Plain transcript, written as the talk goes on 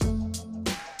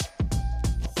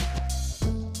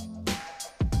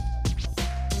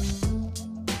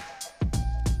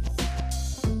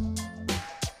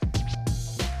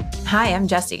Hi, I'm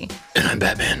Jesse. And I'm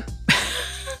Batman.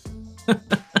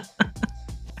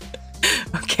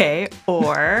 Okay,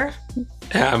 or...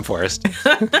 Yeah, I'm Forrest.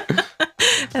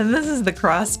 And this is The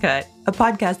Crosscut, a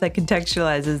podcast that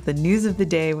contextualizes the news of the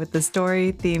day with the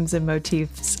story, themes, and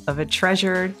motifs of a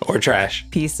treasured... Or trash.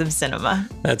 ...piece of cinema.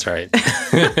 That's right.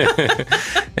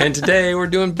 And today we're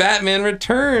doing Batman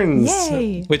Returns.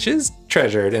 Yay! Which is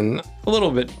treasured and a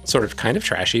little bit sort of kind of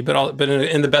trashy, but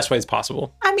in the best ways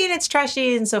possible. I mean, it's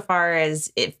trashy insofar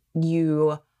as if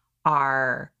you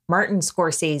are Martin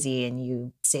Scorsese and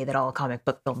you say that all comic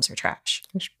book films are trash.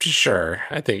 Sure.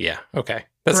 I think, yeah. Okay.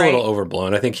 That's Right. a little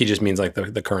overblown. I think he just means like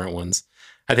the current ones.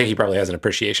 I think he probably has an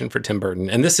appreciation for Tim Burton.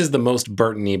 And this is the most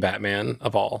Burton-y Batman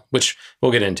of all, which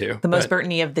we'll get into. The most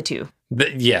Burton-y of the two.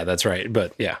 Yeah, that's right.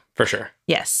 But yeah, for sure.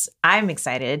 Yes, I'm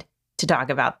excited to talk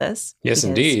about this. Yes,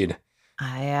 indeed.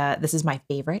 This is my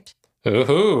favorite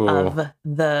Ooh. of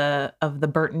the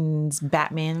Burton's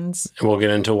Batmans. And we'll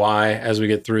get into why as we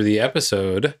get through the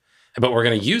episode. But we're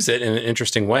going to use it in an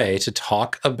interesting way to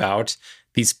talk about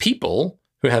these people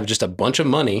who have just a bunch of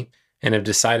money and have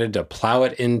decided to plow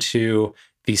it into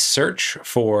the search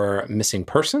for missing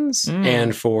persons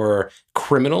and for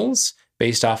criminals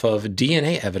based off of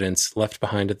DNA evidence left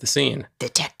behind at the scene.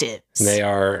 Detectives. They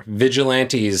are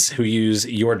vigilantes who use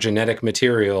your genetic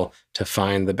material to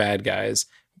find the bad guys.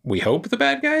 We hope the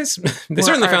bad guys. They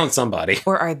certainly found somebody.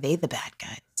 Or are they the bad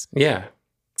guys? Yeah.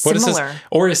 Similar. What is this?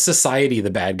 Or is society the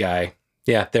bad guy?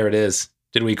 Yeah, there it is.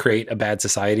 Did we create a bad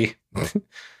society?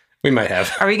 We might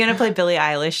have. Are we going to play Billie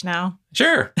Eilish now?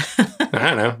 Sure. I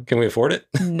don't know. Can we afford it?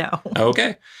 No.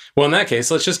 Okay. Well, in that case,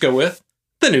 let's just go with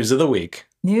the news of the week.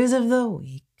 News of the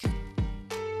week.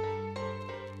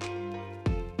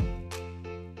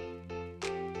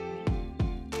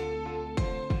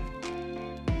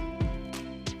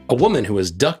 A woman who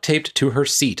was duct taped to her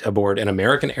seat aboard an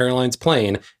American Airlines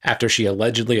plane after she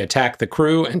allegedly attacked the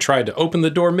crew and tried to open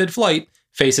the door mid-flight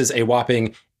faces a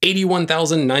whopping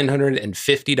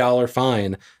 $81,950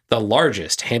 fine, the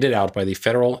largest handed out by the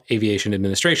Federal Aviation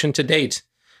Administration to date.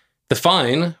 The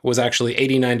fine was actually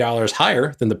 $89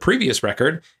 higher than the previous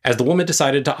record, as the woman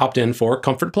decided to opt in for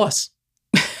Comfort Plus.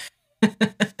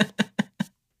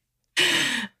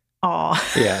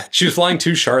 Aw. Yeah, she was flying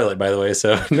to Charlotte, by the way,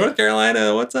 so North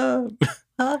Carolina, what's up?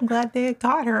 Well, I'm glad they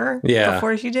caught her Yeah.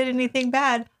 before she did anything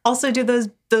bad. Also, do those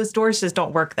doors just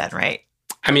don't work then, right?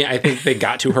 I mean, I think they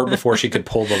got to her before she could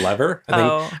pull the lever.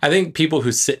 I think people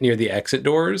who sit near the exit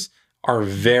doors are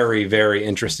very, very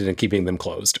interested in keeping them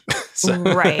closed. So.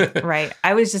 Right.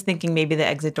 I was just thinking maybe the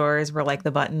exit doors were like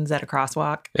the buttons at a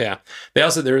crosswalk. Yeah. There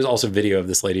was also video of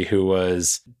this lady who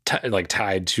was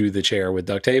tied to the chair with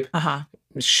duct tape. Uh-huh.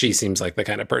 She seems like the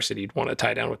kind of person you'd want to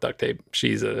tie down with duct tape.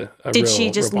 She's Did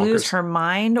she just real lose bonkers. her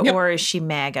mind, Yep. or is she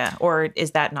MAGA, or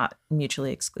is that not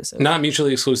mutually exclusive? Not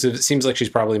mutually exclusive. It seems like she's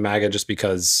probably MAGA just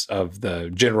because of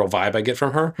the general vibe I get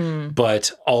from her.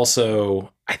 But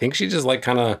also, I think she just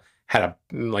kind of had a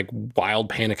wild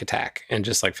panic attack and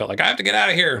just felt like I have to get out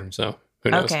of here. So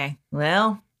who knows? Okay.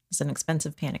 Well, it's an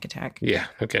expensive panic attack. Yeah,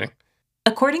 no kidding.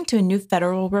 According to a new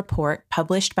federal report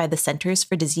published by the Centers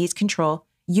for Disease Control,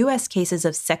 U.S. cases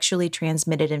of sexually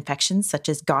transmitted infections such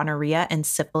as gonorrhea and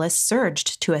syphilis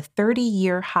surged to a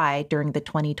 30-year high during the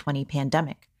 2020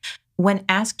 pandemic. When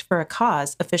asked for a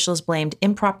cause, officials blamed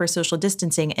improper social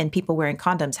distancing and people wearing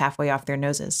condoms halfway off their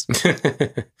noses.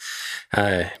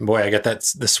 Boy, I get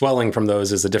that the swelling from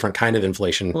those is a different kind of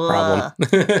inflation problem.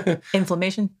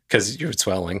 Inflammation? Because you're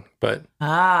swelling, but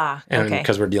okay. and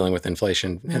because we're dealing with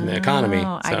inflation in the economy.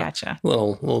 Oh, I gotcha.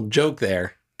 Little joke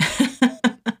there.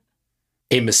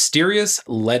 A mysterious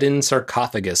leaden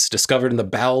sarcophagus discovered in the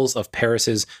bowels of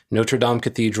Paris's Notre Dame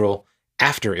Cathedral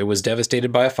after it was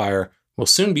devastated by a fire will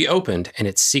soon be opened and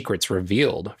its secrets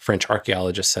revealed, French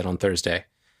archaeologists said on Thursday.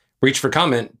 Reached for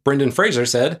comment, Brendan Fraser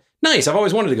said, "Nice, I've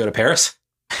always wanted to go to Paris."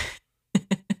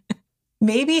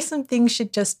 Maybe some things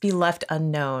should just be left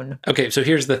unknown. Okay, so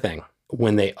here's the thing.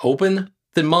 When they open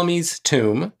the mummy's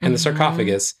tomb and the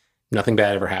sarcophagus, nothing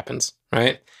bad ever happens,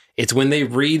 right? It's when they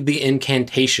read the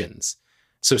incantations.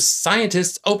 So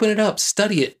scientists, open it up,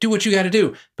 study it, do what you got to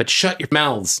do, but shut your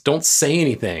mouths. Don't say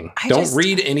anything. Don't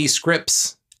read any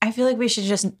scripts. I feel like we should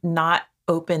just not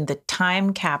open the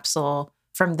time capsule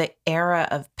from the era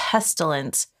of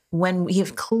pestilence when we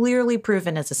have clearly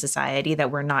proven as a society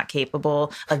that we're not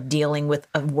capable of dealing with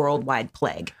a worldwide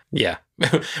plague. Yeah.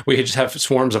 We just have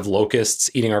swarms of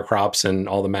locusts eating our crops and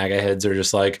all the MAGA heads are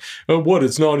just like, oh, what?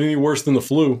 It's not any worse than the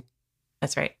flu.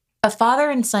 That's right. A father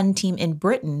and son team in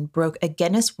Britain broke a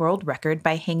Guinness World Record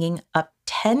by hanging up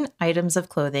 10 items of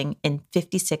clothing in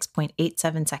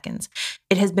 56.87 seconds.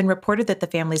 It has been reported that the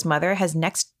family's mother has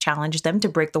next challenged them to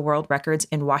break the world records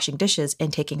in washing dishes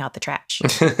and taking out the trash.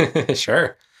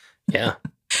 Sure. Yeah.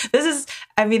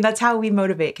 That's how we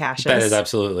motivate Cassius. That is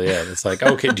absolutely it. It's like,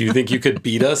 okay, do you think you could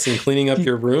beat us in cleaning up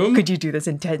your room? Could you do this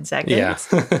in 10 seconds? Yeah.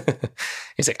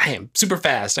 He's like, I am super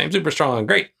fast. I am super strong.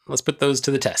 Great. Let's put those to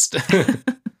the test.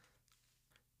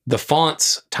 The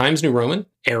fonts Times New Roman,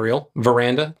 Arial,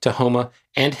 Veranda, Tahoma,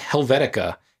 and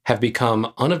Helvetica have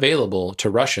become unavailable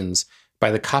to Russians by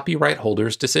the copyright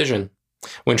holder's decision.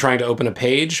 When trying to open a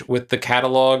page with the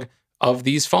catalog of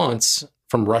these fonts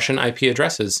from Russian IP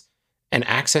addresses, an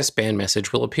access ban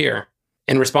message will appear.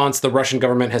 In response, the Russian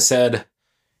government has said,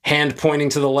 hand pointing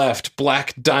to the left,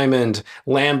 black diamond,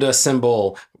 lambda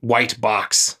symbol, white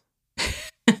box.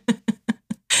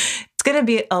 It's going to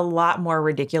be a lot more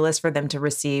ridiculous for them to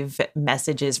receive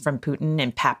messages from Putin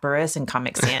in papyrus and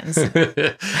Comic Sans.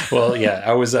 Well, yeah,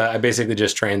 I basically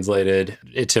just translated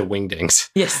it to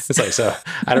wingdings. Yes. It's like, so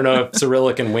I don't know if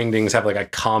Cyrillic and wingdings have like a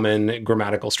common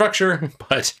grammatical structure,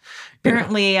 but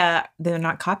apparently they're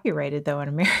not copyrighted though in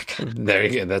America. There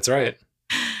you go. That's right.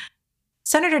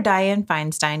 Senator Dianne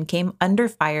Feinstein came under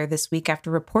fire this week after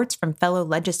reports from fellow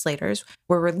legislators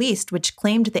were released which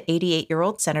claimed the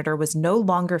 88-year-old senator was no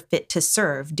longer fit to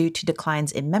serve due to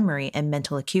declines in memory and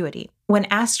mental acuity. When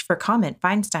asked for comment,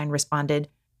 Feinstein responded,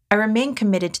 I remain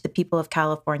committed to the people of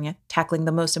California, tackling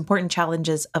the most important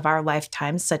challenges of our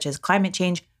lifetimes, such as climate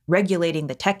change, regulating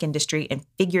the tech industry, and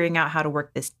figuring out how to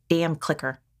work this damn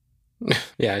clicker.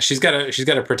 Yeah, she's got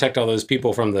to protect all those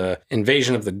people from the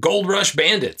invasion of the Gold Rush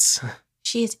bandits.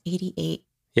 She is 88.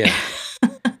 Yeah.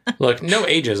 Look, no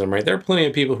ageism, right? There are plenty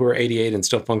of people who are 88 and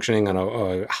still functioning on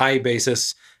a high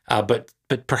basis, but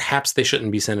perhaps they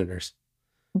shouldn't be senators.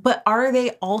 But are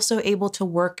they also able to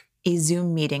work a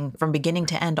Zoom meeting from beginning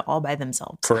to end all by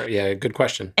themselves? Correct. Yeah, good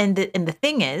question. And the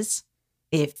thing is,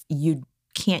 if you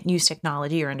can't use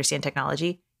technology or understand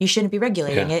technology, you shouldn't be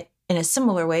regulating it in a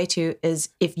similar way to as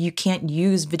if you can't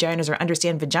use vaginas or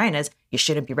understand vaginas, you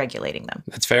shouldn't be regulating them.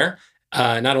 That's fair.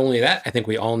 Not only that, I think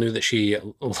we all knew that she,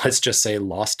 let's just say,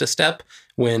 lost a step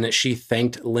when she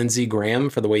thanked Lindsey Graham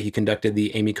for the way he conducted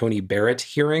the Amy Coney Barrett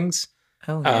hearings.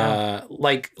 Oh, yeah.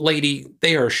 Like, lady,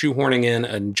 they are shoehorning in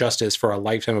a justice for a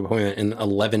lifetime appointment in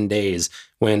 11 days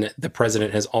when the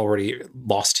president has already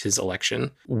lost his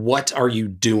election. What are you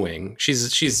doing?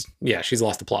 She's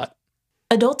lost the plot.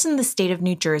 Adults in the state of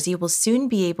New Jersey will soon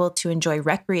be able to enjoy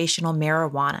recreational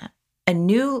marijuana. A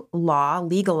new law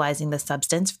legalizing the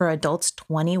substance for adults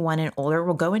 21 and older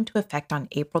will go into effect on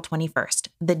April 21st,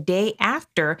 the day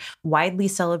after widely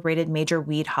celebrated major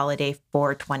weed holiday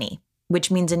 420, which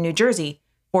means in New Jersey,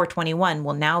 421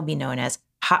 will now be known as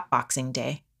Hot Boxing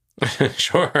Day.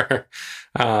 Sure.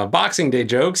 Boxing Day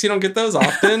jokes. You don't get those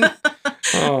often.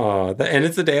 And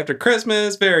it's the day after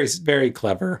Christmas. Very, very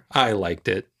clever. I liked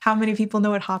it. How many people know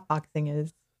what hot boxing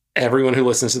is? Everyone who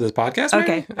listens to this podcast.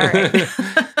 Okay. All right.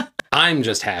 I'm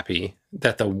just happy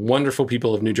that the wonderful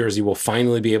people of New Jersey will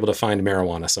finally be able to find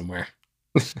marijuana somewhere.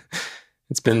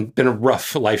 It's been a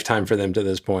rough lifetime for them to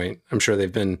this point. I'm sure they've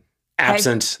been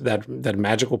absent that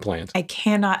magical plant. I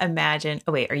cannot imagine.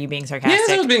 Oh, wait, are you being sarcastic? Yes,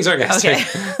 I was being sarcastic.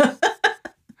 Okay.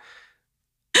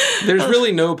 There's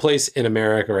really no place in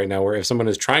America right now where if someone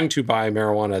is trying to buy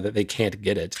marijuana that they can't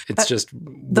get it. It's just,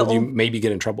 you maybe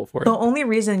get in trouble for it? The only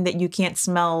reason that you can't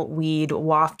smell weed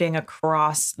wafting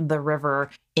across the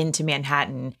river into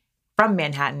Manhattan from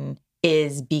Manhattan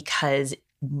is because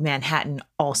Manhattan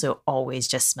also always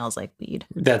just smells like weed.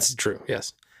 That's true,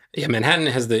 yes. Yeah, Manhattan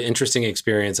has the interesting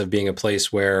experience of being a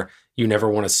place where you never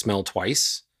want to smell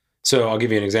twice. So I'll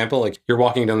give you an example. Like you're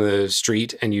walking down the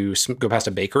street and you go past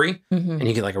a bakery and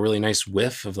you get like a really nice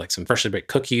whiff of like some freshly baked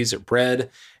cookies or bread.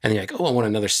 And then you're like, oh, I want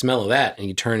another smell of that. And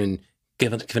you turn and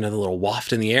give another little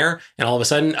waft in the air. And all of a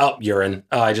sudden, oh, urine.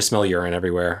 Oh, I just smell urine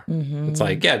everywhere. Mm-hmm. It's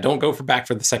like, yeah, don't go back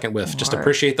for the second whiff. Just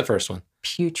appreciate the first one.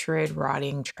 Putrid,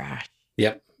 rotting trash.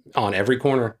 Yep. On every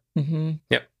corner. Mm-hmm.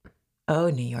 Yep.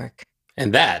 Oh, New York.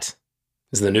 And that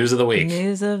is the news of the week.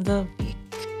 News of the week.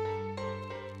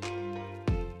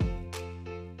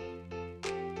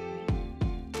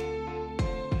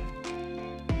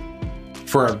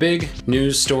 For our big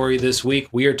news story this week,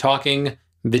 we are talking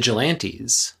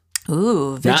Vigilantes.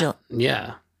 Ooh,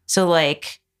 yeah. So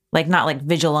like not like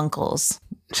Vigil Uncles.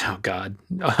 Oh, God.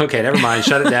 Okay, never mind.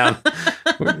 Shut it down.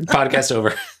 Podcast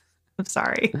over. I'm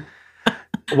sorry.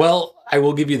 Well, I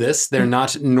will give you this. They're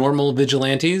not normal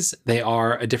vigilantes. They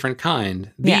are a different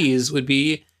kind. These would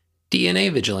be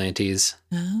DNA vigilantes.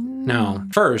 Oh. Now,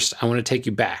 first, I want to take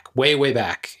you back, way, way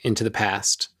back into the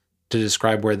past to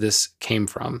describe where this came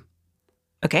from.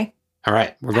 Okay. All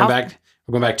right. We're going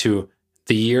back to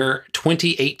the year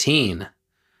 2018.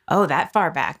 Oh, that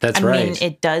far back. That's right. I mean, right.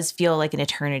 it does feel like an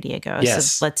eternity ago.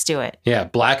 Yes. So let's do it. Yeah.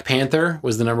 Black Panther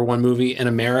was the #1 movie in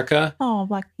America. Oh,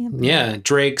 Black Panther. Yeah.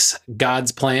 Drake's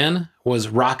God's Plan was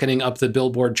rocketing up the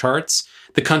Billboard charts.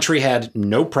 The country had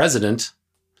no president.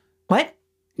 What?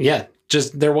 Yeah.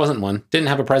 Just there wasn't one. Didn't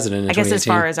have a president in 2018. I guess as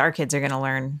far as our kids are going to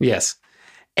learn. Yes.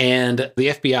 And the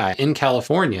FBI in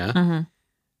California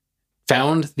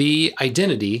found the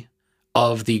identity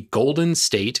of the Golden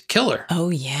State Killer. Oh,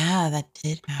 yeah, that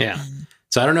did happen. Yeah.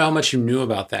 So I don't know how much you knew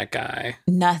about that guy.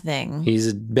 Nothing. He's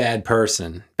a bad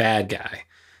person, bad guy.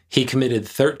 He committed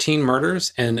 13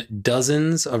 murders and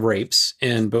dozens of rapes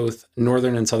in both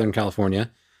Northern and Southern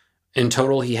California. In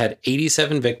total, he had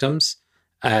 87 victims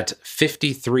at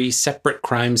 53 separate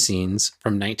crime scenes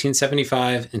from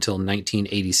 1975 until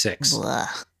 1986. Blah.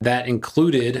 That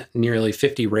included nearly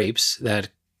 50 rapes that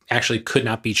actually could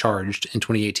not be charged in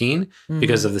 2018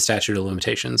 because of the statute of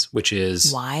limitations, which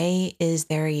is... Why is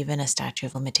there even a statute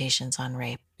of limitations on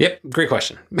rape? Yep, great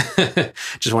question.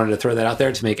 Just wanted to throw that out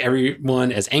there to make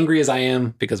everyone as angry as I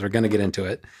am, because we're going to get into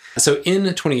it. So in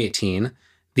 2018,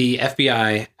 the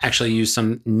FBI actually used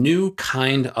some new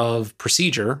kind of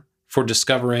procedure for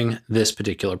discovering this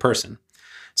particular person.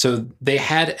 So they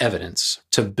had evidence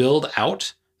to build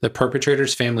out the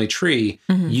perpetrator's family tree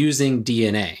using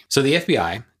DNA. So the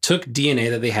FBI took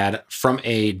DNA that they had from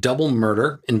a double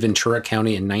murder in Ventura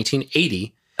County in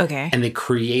 1980. Okay. And they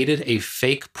created a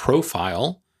fake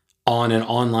profile on an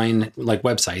online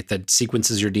website that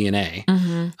sequences your DNA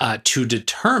to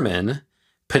determine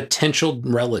potential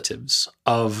relatives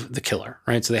of the killer,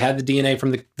 right? So they had the DNA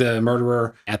from the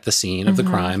murderer at the scene of the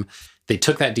crime. They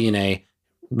took that DNA,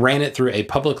 ran it through a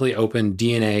publicly open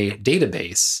DNA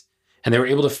database, and they were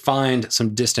able to find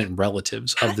some distant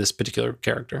relatives of this particular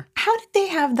character. How did they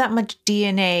have that much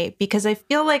DNA? Because I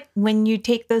feel like when you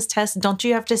take those tests, don't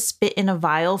you have to spit in a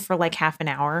vial for like half an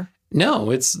hour? No,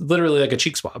 it's literally like a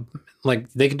cheek swab.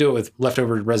 Like they can do it with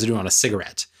leftover residue on a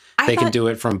cigarette. They can do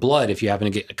it from blood if you happen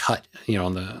to get a cut,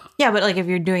 on the... Yeah, but like if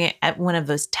you're doing it at one of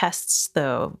those tests,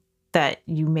 though, that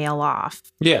you mail off.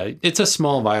 Yeah, it's a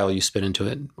small vial you spit into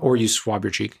it, or you swab your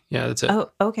cheek. Yeah, that's it.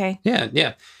 Oh, okay.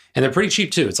 Yeah. And they're pretty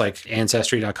cheap, too. It's like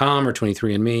Ancestry.com or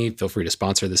 23andMe. Feel free to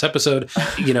sponsor this episode.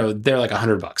 They're like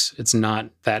 $100. It's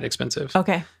not that expensive.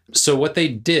 Okay. So what they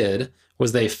did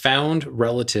was they found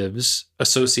relatives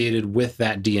associated with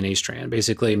that DNA strand,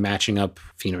 basically matching up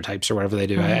phenotypes or whatever they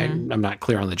do. I'm not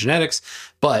clear on the genetics,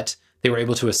 but they were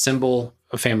able to assemble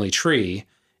a family tree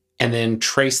and then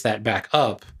trace that back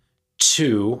up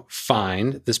to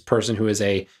find this person who is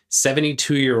a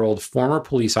 72-year-old former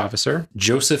police officer,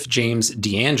 Joseph James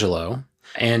D'Angelo.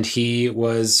 And he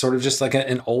was sort of just like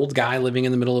an old guy living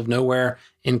in the middle of nowhere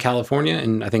in California,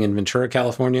 and I think in Ventura,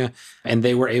 California. And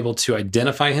they were able to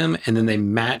identify him. And then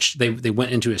they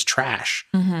went into his trash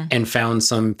and found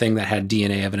something that had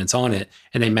DNA evidence on it.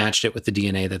 And they matched it with the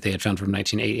DNA that they had found from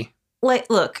 1980.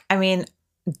 Look, I mean,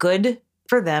 good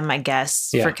for them, I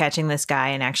guess, for catching this guy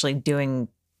and actually doing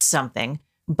something.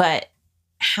 But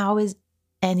how is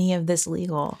any of this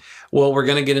legal? Well, we're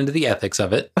going to get into the ethics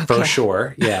of it for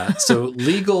sure. Yeah. So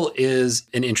legal is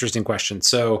an interesting question.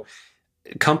 So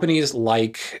companies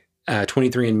like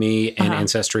 23andMe and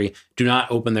Ancestry do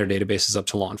not open their databases up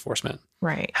to law enforcement.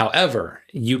 Right. However,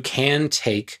 you can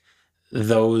take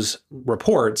those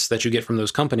reports that you get from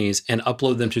those companies and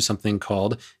upload them to something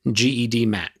called GED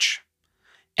Match.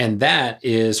 And that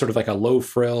is sort of like a low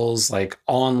frills, like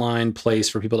online place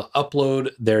for people to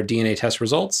upload their DNA test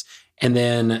results and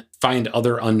then find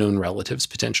other unknown relatives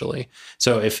potentially.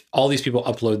 So if all these people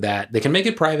upload that, they can make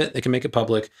it private, they can make it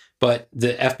public, but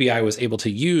the FBI was able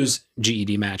to use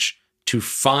GED Match to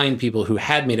find people who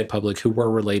had made it public who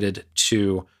were related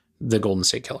to the Golden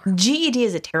State Killer. GED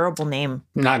is a terrible name.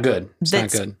 Not good. It's not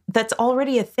good. That's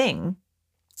already a thing.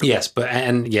 Yes,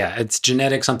 it's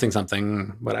genetic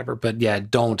something, whatever. But yeah,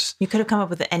 don't. You could have come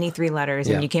up with any three letters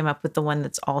and you came up with the one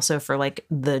that's also for like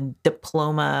the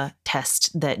diploma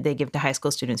test that they give to high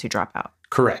school students who drop out.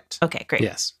 Correct. Okay, great.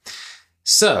 Yes.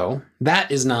 So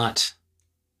that is not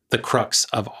the crux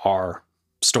of our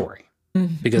story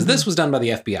because this was done by the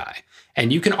FBI.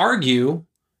 And you can argue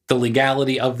the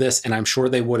legality of this, and I'm sure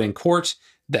they would in court.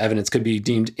 The evidence could be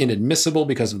deemed inadmissible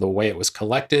because of the way it was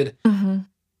collected.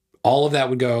 All of that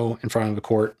would go in front of the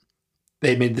court.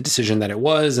 They made the decision that it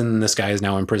was, and this guy is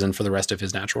now in prison for the rest of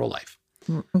his natural life.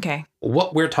 Okay.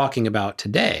 What we're talking about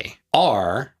today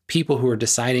are people who are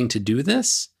deciding to do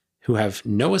this who have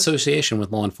no association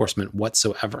with law enforcement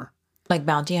whatsoever. Like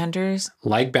bounty hunters?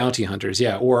 Like bounty hunters,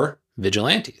 yeah, or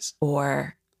vigilantes.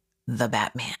 Or the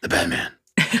Batman. The Batman.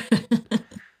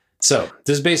 So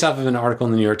this is based off of an article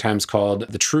in the New York Times called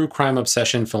The True Crime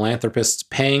Obsession Philanthropists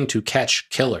Paying to Catch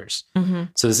Killers. Mm-hmm.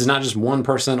 So this is not just one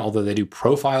person, although they do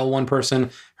profile one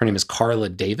person. Her name is Carla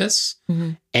Davis.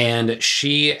 Mm-hmm. And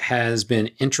she has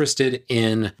been interested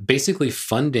in basically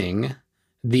funding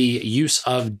the use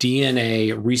of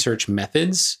DNA research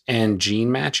methods and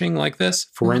gene matching like this.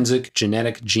 Forensic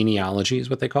genetic genealogy is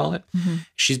what they call it. Mm-hmm.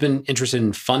 She's been interested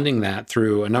in funding that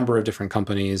through a number of different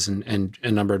companies and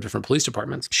a number of different police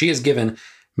departments. She has given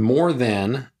more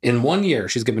than, in 1 year,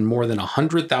 she's given more than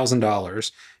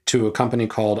 $100,000 to a company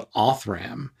called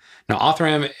Othram. Now,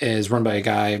 Othram is run by a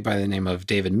guy by the name of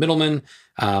David Middleman.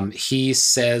 He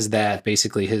says that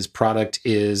basically his product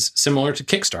is similar to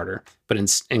Kickstarter, but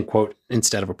in quote,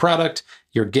 instead of a product,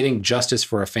 you're getting justice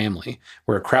for a family.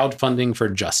 We're crowdfunding for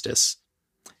justice.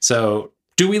 So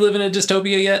do we live in a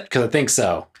dystopia yet? Because I think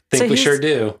so. We sure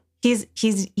do.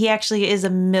 He actually is a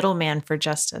middleman for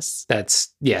justice.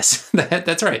 Yes,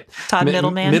 that's right. Todd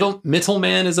Middleman?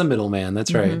 Middleman is a middleman.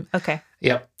 That's right. Mm-hmm. Okay.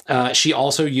 Yep. She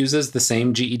also uses the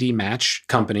same GED match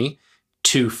company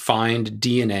to find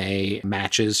DNA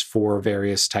matches for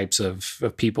various types of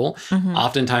people. Mm-hmm.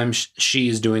 Oftentimes, she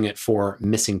is doing it for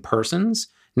missing persons,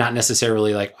 not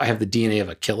necessarily like I have the DNA of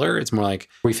a killer. It's more like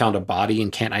we found a body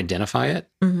and can't identify it.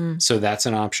 Mm-hmm. So that's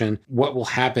an option. What will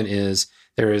happen is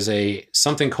there is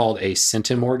something called a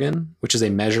centimorgan, which is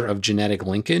a measure of genetic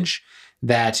linkage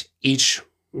that each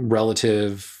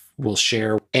relative will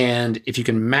share. And if you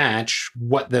can match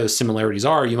what those similarities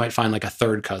are, you might find like a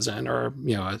third cousin or,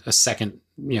 a second,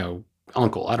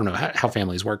 uncle. I don't know how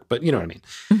families work, but you know what I mean?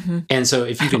 Mm-hmm. And so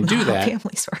if you can do that,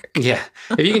 families work. yeah,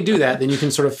 if you can do that, then you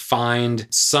can sort of find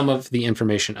some of the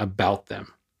information about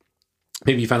them.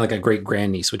 Maybe you find like a great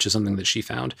grandniece, which is something that she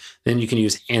found. Then you can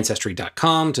use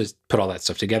ancestry.com to put all that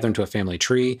stuff together into a family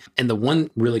tree. And the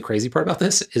one really crazy part about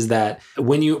this is that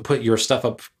when you put your stuff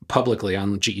up publicly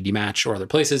on GED Match or other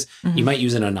places, Mm-hmm. you might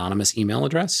use an anonymous email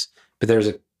address. But there's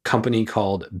a company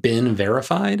called Been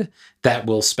Verified that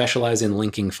will specialize in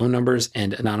linking phone numbers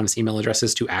and anonymous email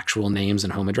addresses to actual names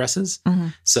and home addresses. Mm-hmm.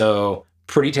 So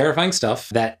pretty terrifying stuff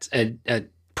that a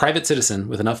private citizen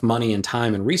with enough money and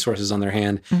time and resources on their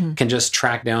hand Mm-hmm. can just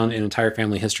track down an entire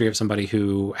family history of somebody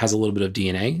who has a little bit of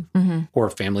DNA Mm-hmm. or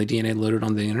family DNA loaded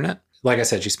on the internet. Like I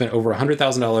said, she spent over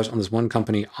 $100,000 on this one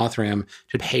company, Othram,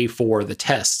 to pay for the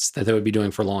tests that they would be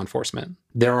doing for law enforcement.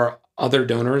 There are other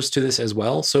donors to this as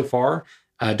well. So far,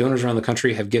 donors around the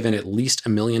country have given at least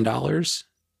 $1 million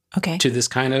Okay. to this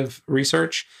kind of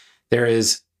research. There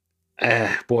is,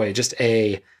 just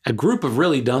a group of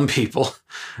really dumb people,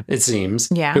 it seems,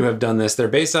 Yeah. who have done this. They're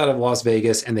based out of Las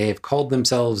Vegas, and they have called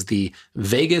themselves the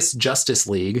Vegas Justice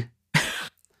League,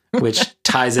 which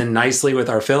ties in nicely with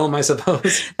our film, I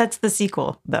suppose. That's the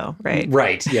sequel, though, right?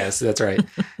 Right. Yes, that's right.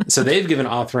 So they've given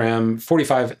Othram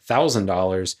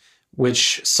 $45,000,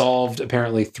 which solved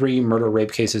apparently 3 murder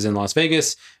rape cases in Las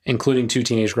Vegas, including 2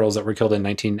 teenage girls that were killed in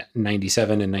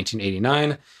 1997 and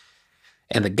 1989.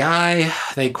 And the guy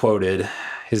they quoted,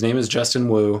 his name is Justin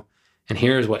Wu, and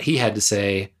here's what he had to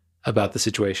say about the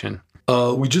situation.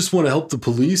 We just want to help the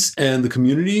police and the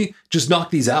community just knock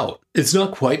these out. It's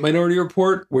not quite Minority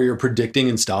Report where you're predicting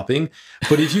and stopping,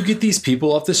 but if you get these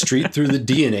people off the street through the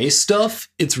DNA stuff,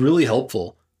 it's really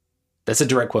helpful. That's a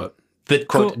direct quote. The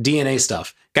quote, cool. DNA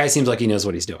stuff. Guy seems like he knows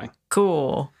what he's doing.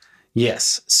 Cool.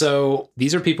 Yes. So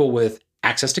these are people with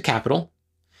access to capital,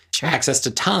 Sure. access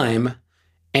to time,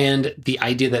 and the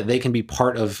idea that they can be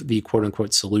part of the quote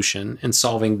unquote solution in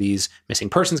solving these missing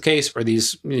persons case or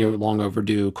these long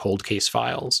overdue cold case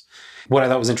files. What I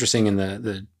thought was interesting in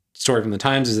the story from the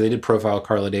Times is they did profile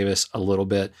Carla Davis a little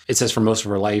bit. It says for most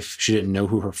of her life, she didn't know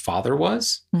who her father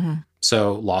was. Mm-hmm.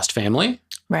 So lost family.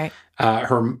 Right.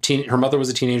 Her mother was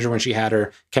a teenager when she had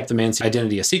her, kept the man's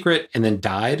identity a secret, and then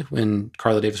died when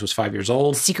Carla Davis was 5 years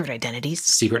old. Secret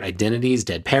identities,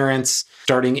 dead parents.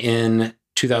 Starting in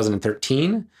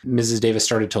 2013, Mrs. Davis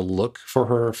started to look for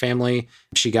her family.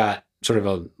 She got sort of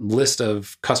a list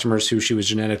of customers who she was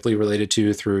genetically related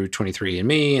to through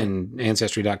 23andMe and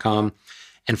Ancestry.com.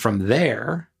 And from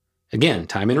there, again,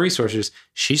 time and resources,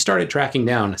 she started tracking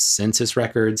down census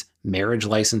records, marriage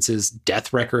licenses,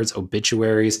 death records,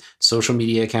 obituaries, social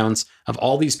media accounts of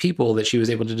all these people that she was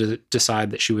able to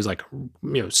decide that she was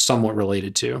somewhat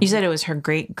related to. You said it was her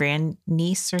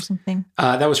great-grandniece or something?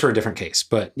 That was for a different case.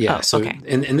 But yeah, okay.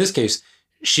 in this case,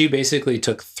 she basically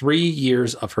took 3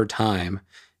 years of her time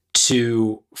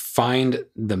to find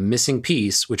the missing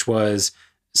piece, which was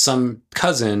some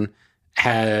cousin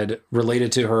had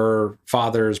related to her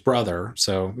father's brother.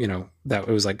 So, that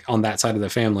it was like on that side of the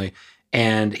family.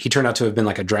 And he turned out to have been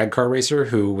like a drag car racer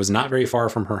who was not very far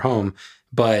from her home,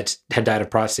 but had died of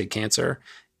prostate cancer.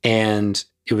 And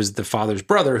it was the father's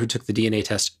brother who took the DNA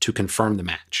test to confirm the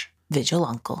match. Vigil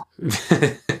uncle.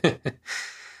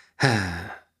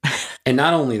 And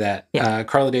not only that,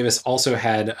 Carla Davis also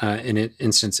had an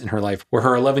instance in her life where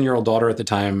her 11-year-old daughter at the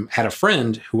time had a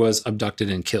friend who was abducted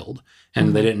and killed.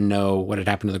 And they didn't know what had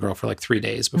happened to the girl for like 3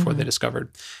 days before they discovered.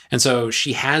 And so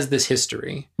she has this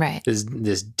history, right?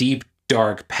 This deep,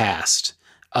 dark past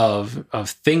of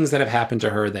things that have happened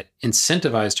to her that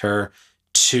incentivized her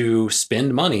to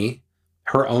spend money,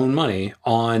 her own money,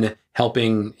 on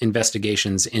helping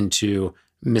investigations into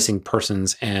missing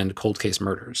persons and cold case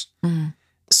murders.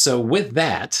 So with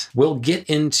that, we'll get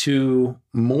into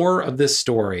more of this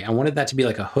story. I wanted that to be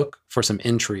like a hook for some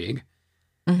intrigue.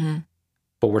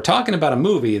 But we're talking about a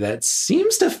movie that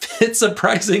seems to fit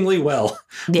surprisingly well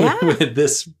with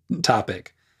this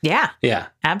topic. Yeah,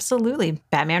 absolutely.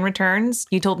 Batman Returns.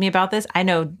 You told me about this. I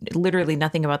know literally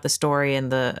nothing about the story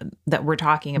and that we're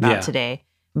talking about today.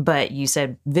 But you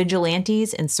said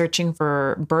vigilantes and searching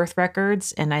for birth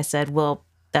records. And I said, well,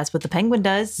 that's what the Penguin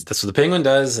does. That's what the Penguin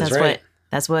does. That's right.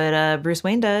 That's what Bruce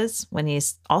Wayne does when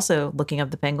he's also looking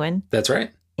up the Penguin. That's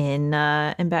right. In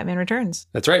Batman Returns.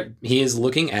 That's right. He is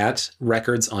looking at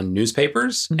records on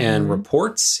newspapers and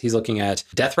reports. He's looking at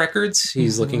death records.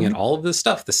 He's looking at all of this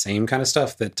stuff, the same kind of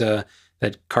stuff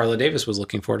that Carla Davis was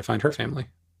looking for to find her family.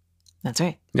 That's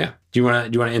right. Yeah. Do you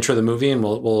want to intro the movie, and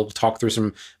we'll talk through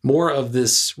some more of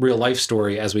this real life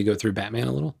story as we go through Batman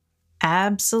a little?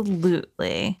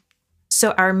 Absolutely.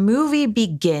 So our movie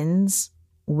begins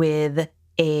with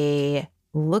a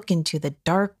look into the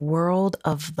dark world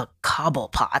of the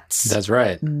Cobblepot's. That's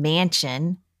right.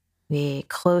 Mansion. We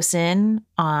close in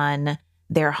on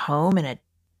their home in a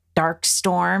dark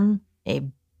storm. A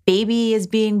baby is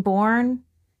being born.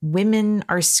 Women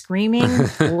are screaming.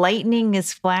 Lightning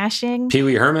is flashing. Pee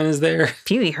Wee Herman is there.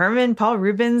 Pee Wee Herman, Paul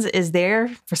Rubens is there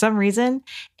for some reason.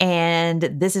 And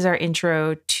this is our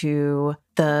intro to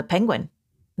the Penguin.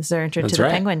 This is our intro to the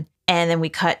Penguin. And then we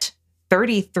cut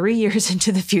 33 years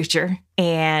into the future,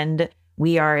 and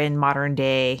we are in modern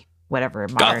day,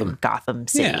 modern Gotham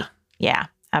City. Yeah,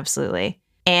 absolutely.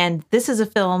 And this is a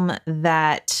film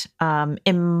that,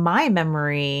 in my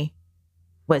memory,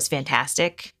 was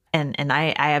fantastic, and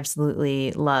I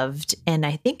absolutely loved, and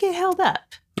I think it held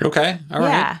up. Okay, all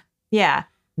right. Yeah,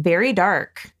 very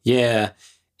dark. Yeah,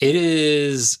 it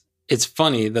is. It's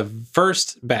funny. The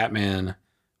first Batman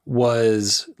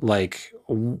was like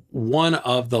one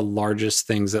of the largest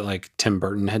things that like Tim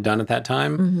Burton had done at that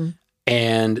time.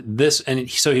 And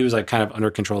so he was like kind of under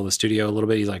control of the studio a little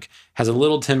bit. He's like has a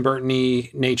little Tim Burton-y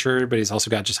nature, but he's also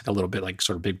got just like a little bit like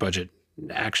sort of big budget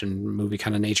action movie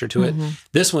kind of nature to it.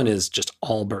 This one is just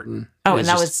all Burton. Oh, and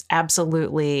that was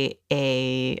absolutely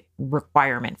a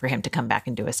requirement for him to come back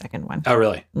and do a second one. Oh,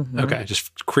 really? Okay.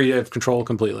 Just creative control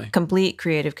completely. Complete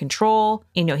creative control.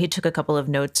 He took a couple of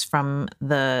notes from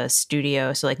the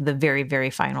studio. So like the very, very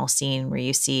final scene where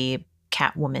you see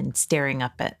Catwoman staring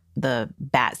up at the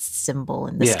bat symbol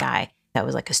in the sky. That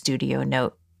was like a studio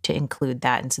note to include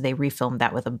that. And so they refilmed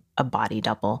that with a body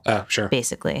double. Oh, sure.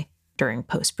 Basically during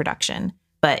post-production.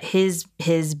 But his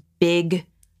big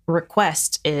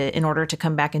request in order to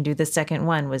come back and do the second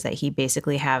one was that he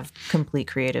basically have complete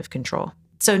creative control.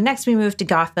 So next we move to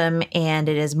Gotham, and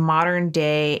it is modern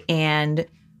day, and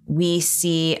we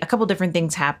see a couple different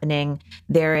things happening.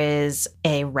 There is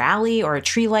a rally or a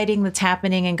tree lighting that's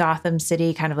happening in Gotham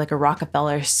City, kind of like a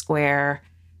Rockefeller Square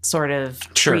sort of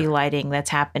tree lighting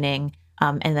that's happening.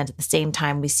 And then at the same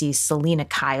time, we see Selena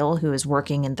Kyle, who is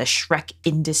working in the Shrek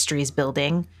Industries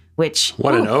building, which...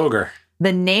 What an ogre.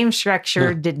 The name Shrek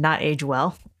sure did not age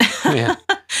well. Yeah.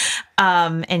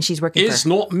 And she's working It's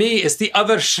not me, it's the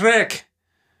other Shrek.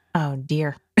 Oh,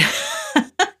 dear.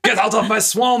 Get out of my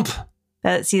swamp.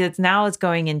 It's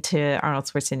going into Arnold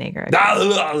Schwarzenegger.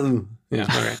 Yeah,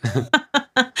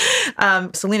 all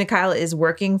right. Selena Kyle is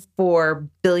working for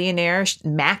billionaire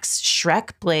Max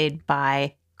Shrek, played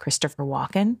by Christopher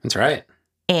Walken. That's right.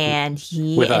 And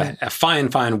he... With a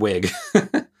fine wig.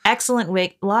 Excellent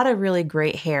wig. A lot of really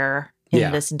great hair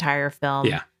in this entire film.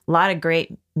 Yeah. A lot of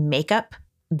great makeup.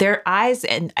 Their eyes,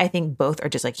 and I think both are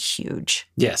just like huge.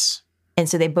 Yes. And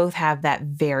so they both have that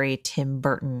very Tim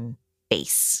Burton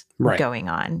face going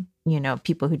on.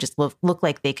 People who just look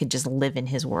like they could just live in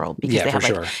his world because they have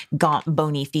like gaunt,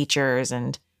 bony features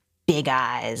and big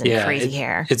eyes and crazy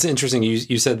hair. It's interesting.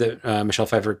 You said that Michelle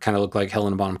Pfeiffer kind of looked like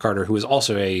Helena Bonham Carter, who was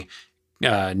also a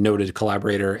noted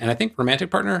collaborator and I think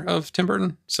romantic partner of Tim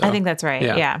Burton. So I think that's right.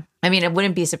 Yeah. I mean, it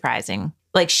wouldn't be surprising.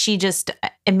 Like she just,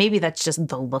 and maybe that's just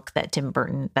the look that Tim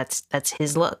Burton, that's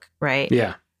his look, right?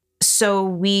 Yeah. So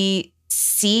we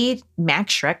see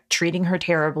Max Schreck treating her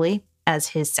terribly as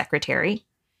his secretary.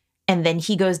 And then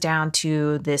he goes down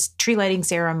to this tree lighting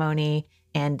ceremony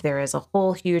and there is a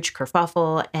whole huge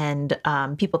kerfuffle and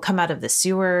people come out of the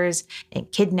sewers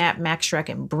and kidnap Max Schreck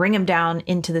and bring him down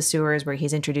into the sewers where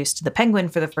he's introduced to the Penguin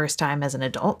for the first time as an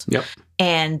adult. Yep.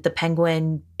 And the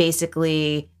Penguin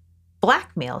basically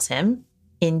blackmails him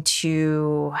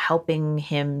into helping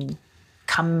him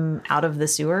come out of the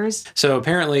sewers. So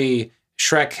apparently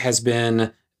Schreck has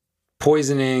been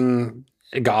poisoning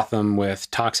Gotham with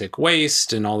toxic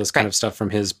waste and all this kind of stuff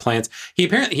from his plants.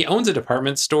 He owns a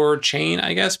department store chain,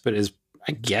 I guess, but is,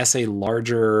 I guess, a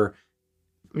larger,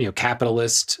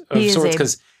 capitalist of sorts.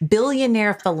 Because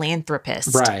billionaire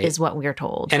philanthropist is what we're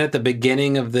told. And at the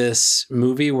beginning of this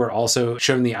movie, we're also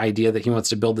shown the idea that he wants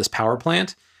to build this power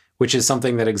plant, which is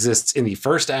something that exists in the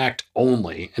first act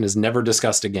only and is never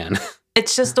discussed again.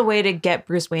 It's just a way to get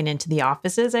Bruce Wayne into the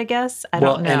offices, I guess. I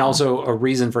don't know. And also a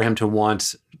reason for him to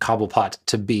want Cobblepot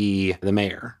to be the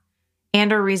mayor.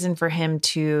 And a reason for him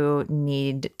to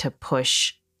need to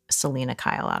push Selena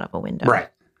Kyle out of a window.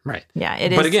 Right. Yeah,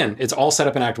 it is. But again, it's all set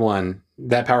up in Act 1.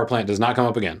 That power plant does not come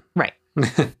up again. Right.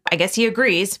 I guess he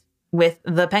agrees with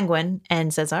the Penguin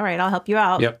and says, all right, I'll help you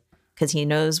out. Yep. Because he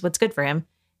knows what's good for him.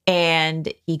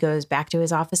 And he goes back to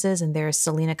his offices and there's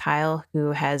Selena Kyle,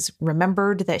 who has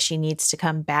remembered that she needs to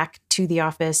come back to the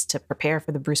office to prepare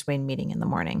for the Bruce Wayne meeting in the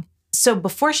morning. So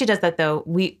before she does that, though,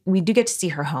 we do get to see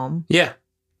her home. Yeah.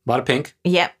 A lot of pink.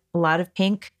 Yep. A lot of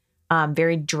pink.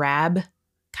 Very drab,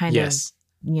 kind of,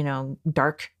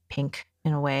 dark pink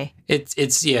in a way. It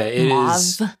Mauve.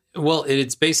 is. Well,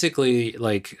 it's basically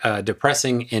like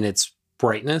depressing in its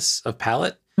brightness of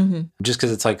palette, just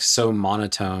because it's like so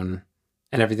monotone.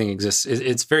 And everything exists.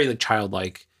 It's very like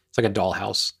childlike. It's like a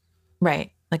dollhouse.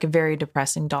 Right. Like a very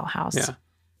depressing dollhouse. Yeah.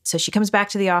 So she comes back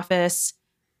to the office,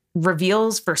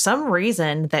 reveals for some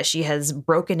reason that she has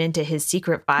broken into his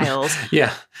secret files.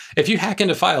 Yeah. If you hack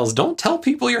into files, don't tell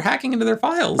people you're hacking into their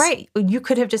files. Right. You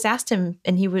could have just asked him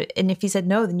and if he said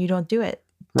no, then you don't do it.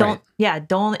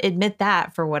 Don't admit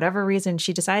that for whatever reason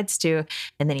she decides to.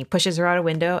 And then he pushes her out a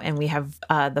window and we have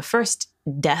the first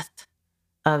death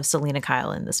of Selena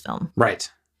Kyle in this film.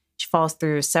 Right. She falls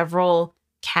through several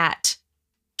cat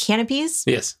canopies.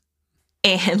 Yes.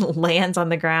 And lands on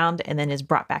the ground and then is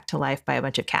brought back to life by a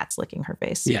bunch of cats licking her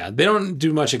face. Yeah. They don't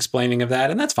do much explaining of that,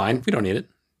 and that's fine. We don't need it.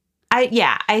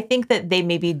 I think that they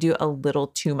maybe do a little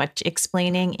too much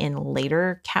explaining in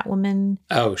later Catwoman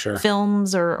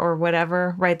films or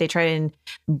whatever, right? They try and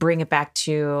bring it back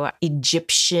to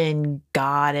Egyptian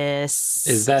goddess.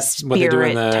 Is that what they do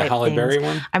in the Halle Berry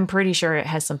one? I'm pretty sure it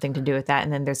has something to do with that.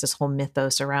 And then there's this whole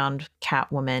mythos around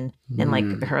Catwoman and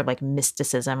like her like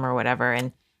mysticism or whatever.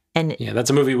 And yeah, that's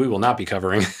a movie we will not be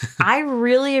covering. I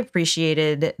really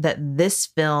appreciated that this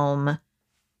film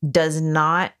does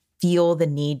not feel the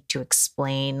need to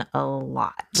explain a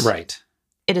lot. Right.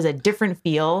 It is a different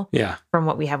feel from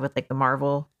what we have with like the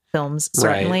Marvel films,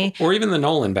 certainly. Right. Or even the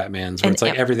Nolan Batmans, where it's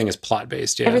like everything is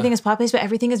plot-based. Yeah. Everything is plot-based, but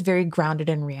everything is very grounded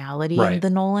in reality in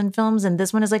the Nolan films. And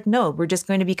this one is like, no, we're just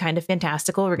going to be kind of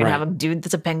fantastical. We're going to have a dude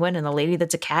that's a penguin and a lady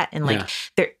that's a cat. And like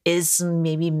there is some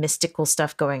maybe mystical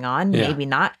stuff going on, maybe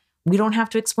not. We don't have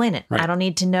to explain it. Right. I don't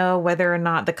need to know whether or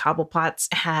not the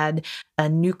Cobblepots had a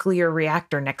nuclear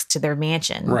reactor next to their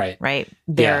mansion. Right.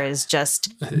 There is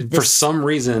just for some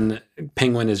reason,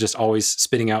 Penguin is just always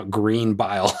spitting out green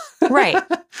bile. Right.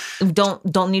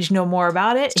 Don't need to know more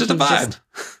about it. It's just a vibe.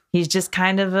 He's just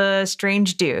kind of a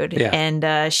strange dude. Yeah.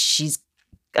 And she's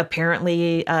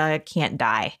apparently can't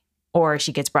die, or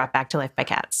she gets brought back to life by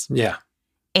cats. Yeah.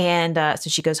 And so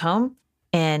she goes home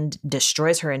and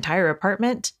destroys her entire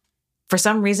apartment. For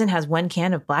some reason, has one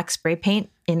can of black spray paint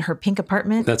in her pink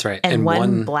apartment. That's right. And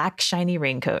one black shiny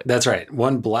raincoat. That's right.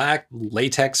 One black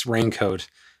latex raincoat,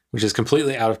 which is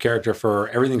completely out of character for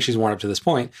everything she's worn up to this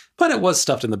point. But it was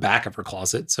stuffed in the back of her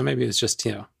closet. So maybe it's just,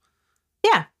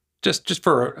 Yeah. Just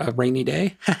for a rainy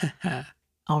day.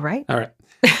 All right. All right.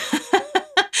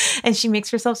 And she makes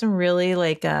herself some really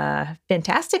like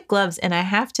fantastic gloves. And I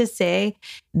have to say,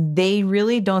 they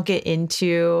really don't get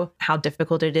into how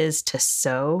difficult it is to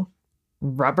sew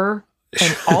rubber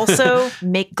and also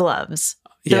make gloves.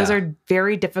 Those are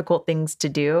very difficult things to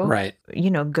do. Right.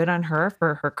 Good on her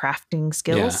for her crafting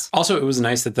skills. Yeah. Also, it was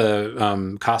nice that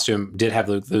the costume did have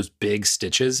those big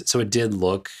stitches. So it did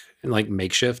look like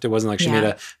makeshift. It wasn't like she Yeah. made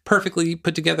a perfectly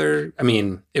put together. I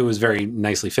mean, it was very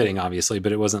nicely fitting, obviously,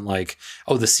 but it wasn't like,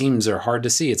 oh, the seams are hard to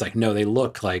see. It's like, no, they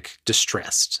look like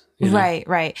distressed. You know?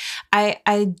 Right.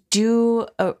 I do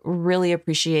really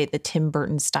appreciate the Tim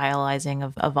Burton stylizing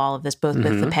of all of this, both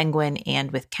with the Penguin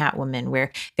and with Catwoman,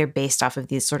 where they're based off of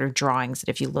these sort of drawings that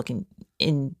if you look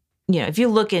if you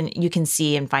look in, you can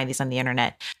see and find these on the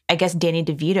internet. I guess Danny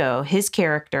DeVito, his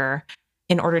character,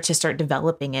 in order to start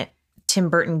developing it, Tim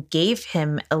Burton gave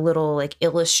him a little like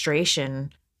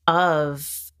illustration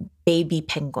of baby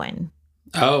penguin.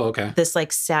 Oh, okay. This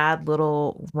like sad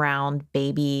little round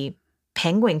baby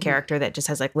penguin character that just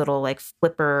has like little like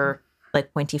flipper,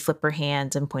 like pointy flipper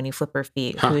hands and pointy flipper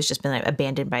feet, who has just been like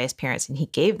abandoned by his parents. And he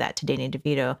gave that to Danny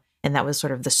DeVito. And that was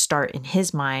sort of the start in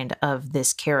his mind of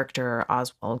this character,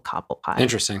 Oswald Cobblepot.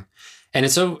 Interesting. And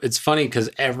it's funny because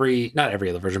not every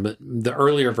other version, but the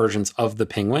earlier versions of the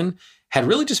Penguin had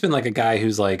really just been like a guy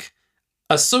who's like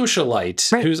a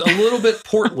socialite, who's a little bit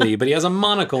portly, but he has a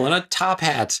monocle and a top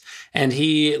hat, and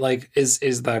he like is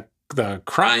the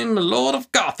crime lord of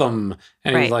Gotham,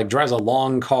 and he like drives a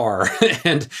long car,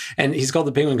 and he's called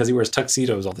the Penguin because he wears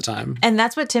tuxedos all the time. And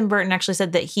that's what Tim Burton actually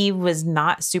said, that he was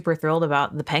not super thrilled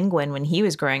about the Penguin when he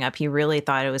was growing up. He really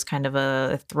thought it was kind of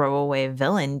a throwaway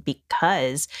villain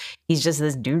because he's just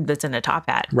this dude that's in a top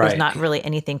hat. There's not really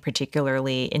anything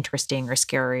particularly interesting or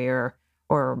scary or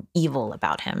evil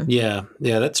about him. Yeah,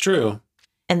 that's true.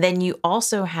 And then you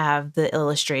also have the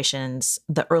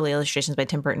early illustrations by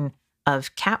Tim Burton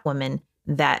of Catwoman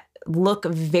that look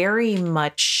very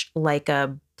much like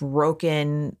a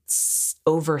broken,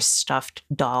 overstuffed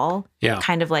doll. Yeah.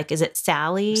 Kind of like, is it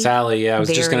Sally? Sally, yeah. I was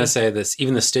just going to say this.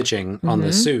 Even the stitching on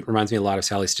the suit reminds me a lot of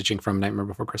Sally's stitching from Nightmare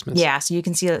Before Christmas. Yeah, so you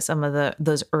can see that some of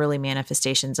those early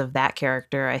manifestations of that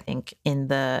character, I think, in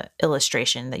the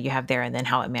illustration that you have there, and then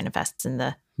how it manifests in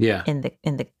the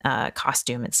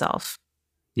costume itself.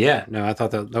 Yeah, no, I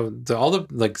thought that all the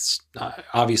like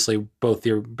obviously both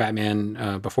your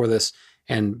Batman before this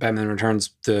and Batman Returns,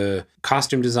 the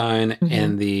costume design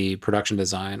and the production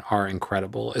design are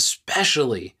incredible,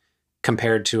 especially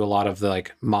compared to a lot of the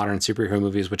like modern superhero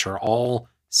movies, which are all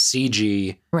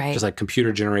CG, just like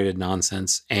computer generated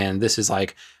nonsense. And this is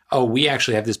like, oh, we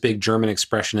actually have this big German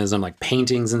expressionism, like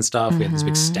paintings and stuff. We have these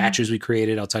big statues we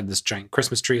created outside this giant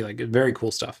Christmas tree, like very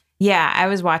cool stuff. Yeah, I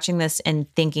was watching this and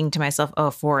thinking to myself,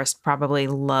 oh, Forrest probably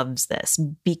loves this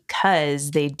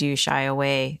because they do shy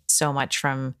away so much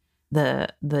from the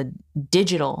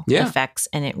digital effects,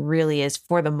 and it really is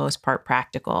for the most part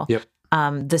practical. Yep.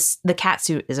 The cat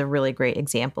suit is a really great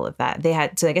example of that.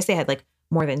 I guess they had like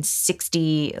more than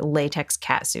 60 latex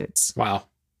cat suits. Wow.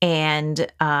 And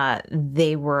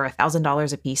they were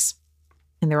 $1,000 a piece,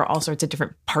 and there were all sorts of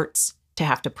different parts to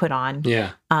have to put on.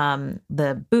 Yeah.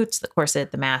 The boots, the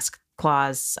corset, the mask,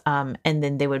 claws, and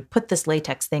then they would put this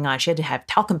latex thing on. She had to have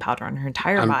talcum powder on her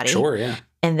entire body. Sure, yeah.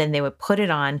 And then they would put it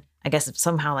on, I guess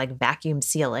somehow like vacuum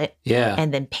seal it. Yeah.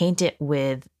 And then paint it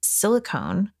with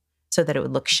silicone so that it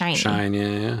would look shiny.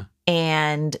 Yeah.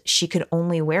 And she could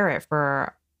only wear it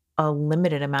for a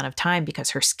limited amount of time because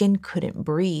her skin couldn't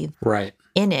breathe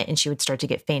in it, and she would start to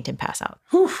get faint and pass out.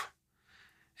 Whew.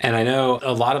 And I know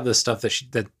a lot of the stuff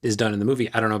that is done in the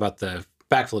movie, I don't know about the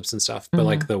backflips and stuff, but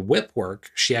like the whip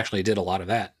work, she actually did a lot of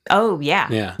that. Oh,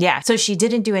 yeah. Yeah. So she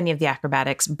didn't do any of the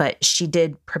acrobatics, but she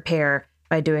did prepare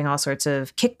by doing all sorts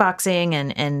of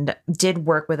kickboxing and did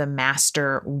work with a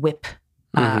master whip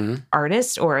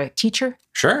artist or a teacher.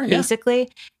 Sure, yeah. Basically.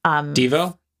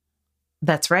 Devo?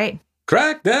 That's right.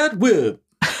 Crack that whip.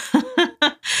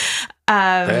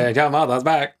 Hey, come on, that's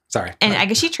back. Sorry. And I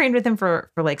guess she trained with him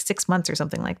for like 6 months or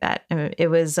something like that. And it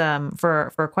was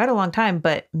for quite a long time,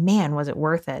 but man, was it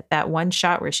worth it. That one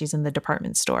shot where she's in the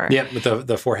department store. Yeah, with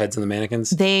the foreheads and the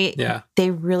mannequins. They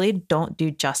really don't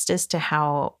do justice to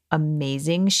how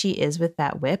amazing she is with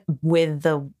that whip, with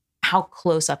how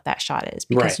close up that shot is,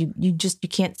 because you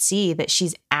can't see that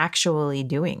she's actually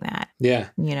doing that. Yeah.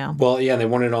 You know? Well, yeah, they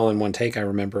want it all in one take. I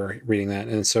remember reading that.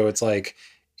 And so it's like,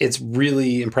 it's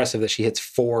really impressive that she hits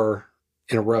 4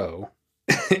 in a row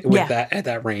with that at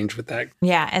that range with that.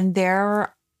 Yeah. And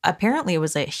there apparently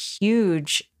was a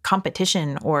huge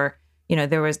competition, or,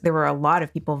 there were a lot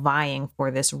of people vying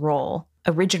for this role.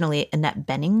 Originally, Annette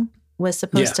Bening was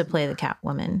supposed to play the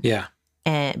Catwoman. Yeah.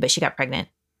 But she got pregnant,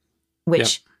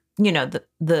 which,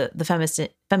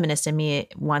 the feminist in me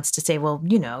wants to say, well,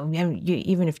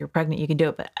 even if you're pregnant, you can do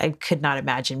it. But I could not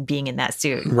imagine being in that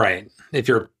suit. Right. If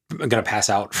you're going to pass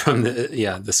out from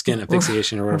the skin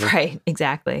asphyxiation or whatever. Right,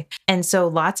 exactly. And so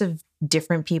lots of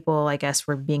different people, I guess,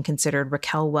 were being considered: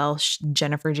 Raquel Welch,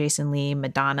 Jennifer Jason Leigh,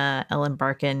 Madonna, Ellen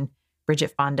Barkin,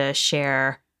 Bridget Fonda,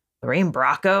 Cher, Lorraine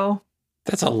Bracco,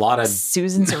 That's a lot of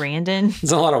Susan Sarandon.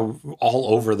 It's a lot of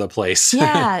all over the place.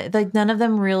 Yeah, like none of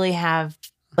them really have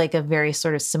like a very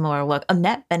sort of similar look.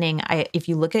 Annette Bening, if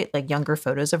you look at like younger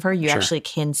photos of her, you Sure. actually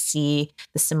can see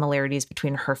the similarities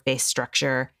between her face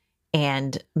structure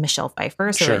and Michelle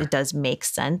Pfeiffer. So Sure. it does make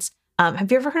sense.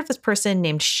 Have you ever heard of this person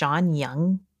named Sean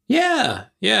Young?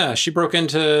 Yeah. She broke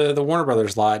into the Warner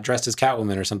Brothers lot dressed as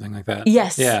Catwoman or something like that.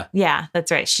 Yes. Yeah. Yeah,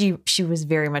 that's right. She was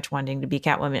very much wanting to be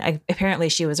Catwoman. Apparently,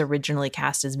 she was originally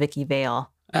cast as Vicky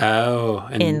Vale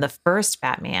in the first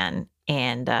Batman,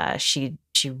 and she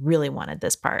really wanted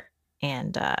this part.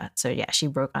 And so, yeah, she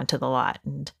broke onto the lot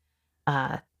and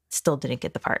still didn't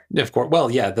get the part. Of course.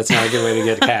 Well, yeah, that's not a good way to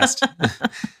get cast.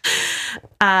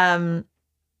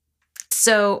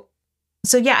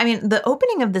 So yeah, I mean, the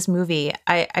opening of this movie,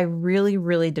 I really,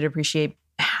 really did appreciate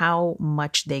how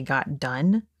much they got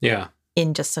done. Yeah.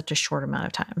 In just such a short amount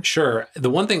of time. Sure.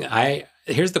 The one thing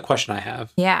here's the question I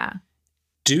have. Yeah.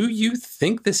 Do you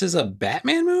think this is a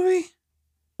Batman movie?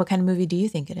 What kind of movie do you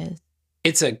think it is?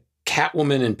 It's a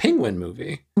Catwoman and Penguin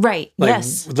movie. Right. Like,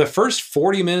 yes. The first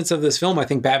 40 minutes of this film, I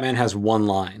think Batman has one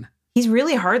line. He's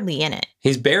really hardly in it.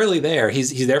 He's barely there.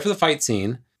 He's there for the fight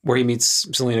scene where he meets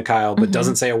Selena Kyle, but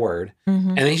doesn't say a word.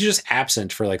 And then he's just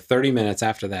absent for like 30 minutes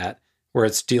after that, where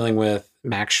it's dealing with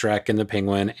Max Schreck and the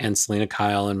Penguin and Selena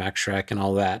Kyle and Max Schreck and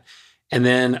all that. And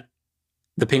then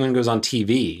the Penguin goes on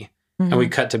TV and we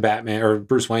cut to Batman or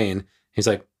Bruce Wayne. He's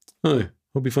like, "Oh,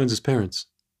 hope he finds his parents."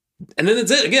 And then that's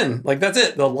it again. Like, that's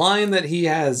it. The line that he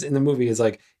has in the movie is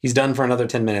like, he's done for another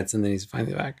 10 minutes and then he's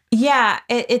finally back. Yeah,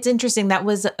 it's interesting. That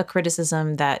was a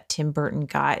criticism that Tim Burton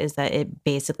got, is that it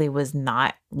basically was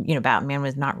not, Batman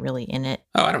was not really in it.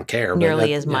 Oh, I don't care.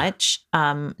 Nearly as much.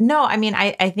 No, I mean,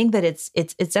 I think that it's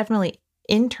definitely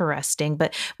interesting,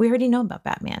 but we already know about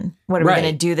Batman. What are we going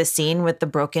to do? The scene with the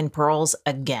broken pearls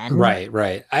again? Right.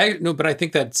 But I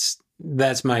think that's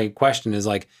my question is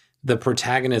like, the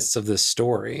protagonists of this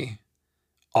story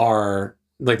are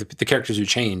like the characters who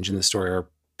change in the story are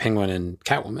Penguin and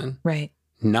Catwoman. Right.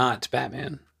 Not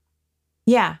Batman.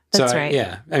 Yeah, that's right.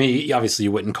 Yeah. I mean, obviously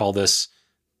you wouldn't call this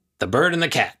the bird and the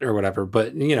cat or whatever,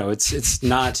 but it's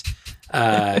not,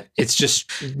 it's just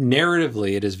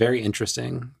narratively, it is very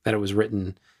interesting that it was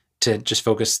written to just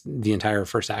focus the entire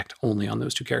first act only on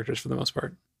those two characters for the most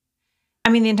part. I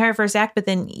mean, the entire first act, but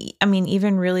then, I mean,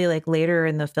 even really like later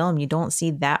in the film, you don't see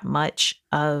that much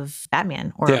of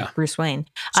Batman or Bruce Wayne.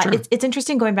 It's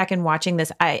interesting going back and watching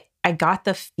this. I got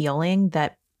the feeling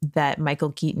that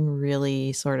Michael Keaton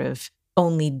really sort of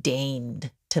only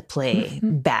deigned to play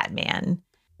Batman.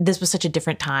 This was such a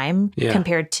different time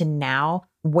compared to now,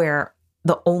 where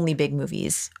the only big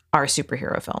movies are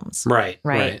superhero films. Right.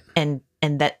 And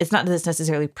that it's not that it's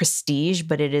necessarily prestige,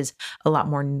 but it is a lot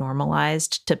more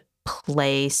normalized to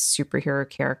play superhero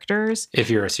characters. If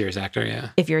you're a serious actor, yeah.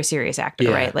 If you're a serious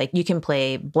actor, right? Like you can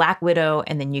play Black Widow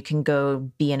and then you can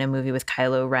go be in a movie with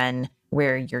Kylo Ren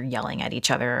where you're yelling at each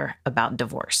other about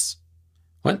divorce.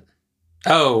 What?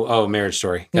 Oh, Marriage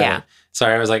Story. Got it.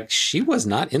 Sorry, I was like, she was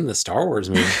not in the Star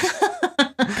Wars movie.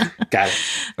 Got it.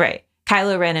 Right.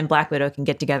 Kylo Ren and Black Widow can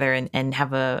get together and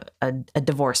have a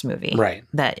divorce movie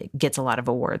that gets a lot of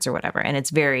awards or whatever. And it's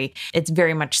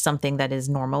very much something that is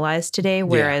normalized today.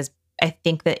 Whereas I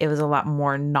think that it was a lot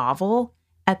more novel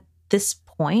at this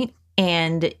point.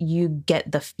 And you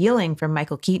get the feeling from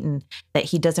Michael Keaton that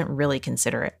he doesn't really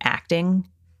consider it acting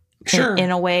in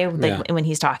a way, like when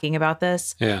he's talking about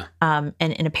this. Yeah.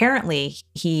 And apparently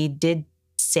he did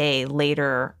say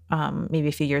later, maybe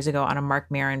a few years ago on a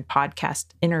Mark Maron podcast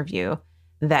interview,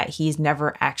 that he's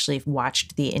never actually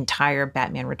watched the entire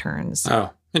Batman Returns.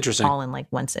 Oh, interesting. All in like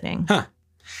one sitting. Huh.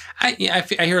 I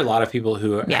hear a lot of people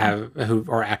who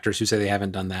are actors who say they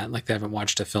haven't done that. Like they haven't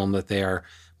watched a film that they are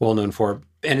well known for.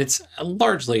 And it's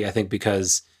largely, I think,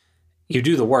 because you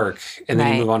do the work and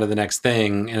then you move on to the next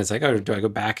thing. And it's like, oh, do I go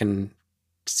back and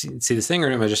see this thing,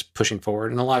 or am I just pushing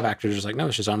forward? And a lot of actors are just like, no,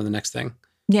 it's just on to the next thing.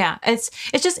 Yeah, it's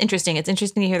just interesting. It's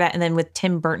interesting to hear that. And then with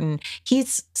Tim Burton,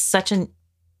 he's such an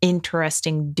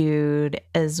interesting dude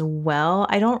as well.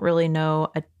 I don't really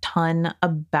know a ton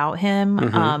about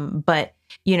him, but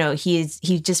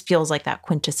he just feels like that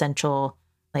quintessential,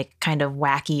 like kind of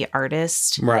wacky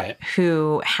artist, right?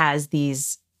 Who has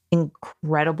these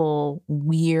incredible,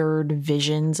 weird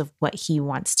visions of what he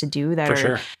wants to do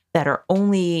that are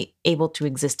only able to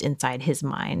exist inside his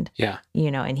mind. Yeah,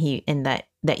 and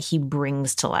that he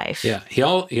brings to life. Yeah, he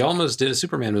almost did a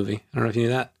Superman movie. I don't know if you knew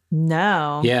that.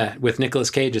 No. Yeah, with Nicolas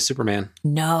Cage as Superman.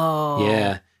 No.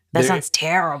 Yeah. That sounds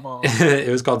terrible.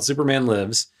 It was called Superman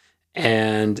Lives.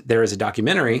 And there is a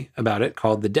documentary about it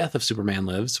called The Death of Superman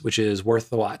Lives, which is worth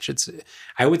the watch.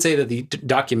 I would say that the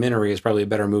documentary is probably a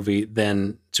better movie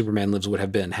than Superman Lives would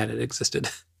have been had it existed.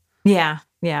 Yeah.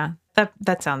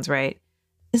 That sounds right.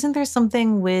 Isn't there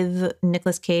something with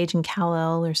Nicolas Cage and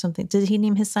Kal-El or something? Did he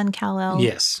name his son Kal-El?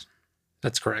 Yes,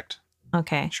 that's correct.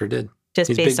 Okay. Sure did. Just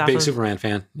He's based a off big of Superman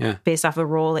fan. Yeah. Based off a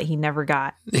role that he never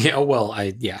got. Yeah. Well,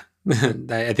 I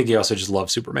think he also just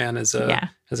loves Superman as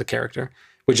a character,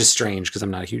 which is strange because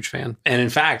I'm not a huge fan. And in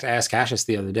fact, I asked Cassius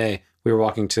the other day, we were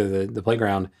walking to the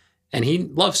playground, and he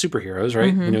loves superheroes,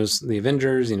 right? Mm-hmm. He knows the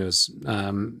Avengers, he knows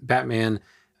Batman.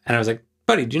 And I was like,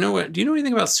 buddy, do you know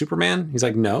anything about Superman? He's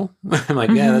like, no. I'm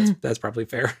like, yeah, that's probably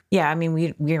fair. Yeah, I mean,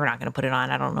 we were not going to put it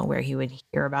on. I don't know where he would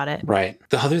hear about it. Right.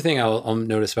 The other thing I'll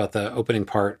notice about the opening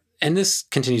part, and this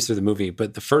continues through the movie,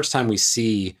 but the first time we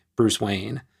see Bruce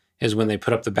Wayne is when they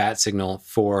put up the bat signal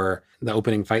for the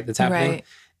opening fight that's happening. Right.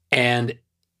 And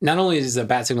not only is the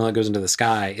bat signal that goes into the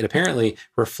sky, it apparently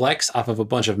reflects off of a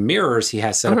bunch of mirrors he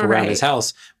has set up around his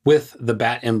house with the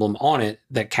bat emblem on it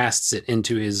that casts it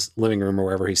into his living room or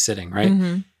wherever he's sitting, right?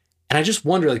 Mm-hmm. And I just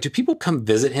wonder, like, do people come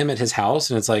visit him at his house?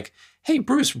 And it's like, hey,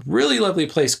 Bruce, really lovely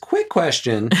place. Quick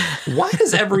question. Why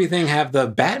does everything have the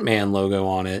Batman logo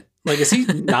on it? Like, is he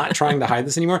not trying to hide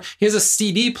this anymore? He has a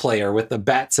CD player with the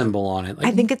bat symbol on it. Like,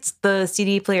 I think it's the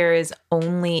CD player is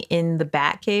only in the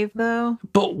Batcave, though.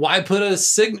 But why put a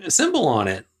symbol on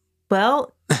it?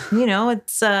 Well,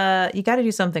 it's you got to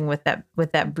do something with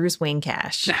that Bruce Wayne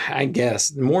cash. I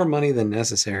guess more money than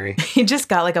necessary. He just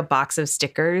got like a box of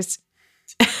stickers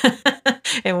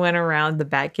and went around the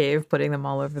Batcave putting them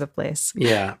all over the place.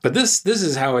 Yeah, but this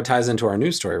is how it ties into our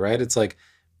news story, right? It's like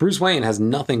Bruce Wayne has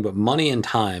nothing but money and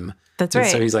time. That's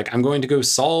right. So he's like, I'm going to go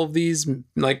solve these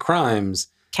like crimes.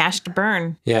 Cash to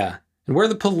burn. Yeah. And where are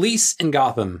the police in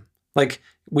Gotham? Like,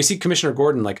 we see Commissioner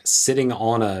Gordon like sitting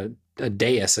on a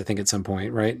dais, I think, at some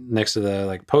point, right? Next to the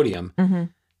like podium. Mm-hmm.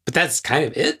 But that's kind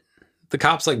of it. The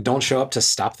cops like don't show up to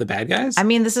stop the bad guys. I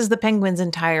mean, this is the Penguin's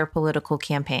entire political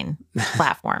campaign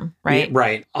platform, right? Yeah,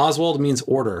 right. Oswald means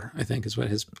order, I think is what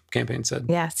his campaign said.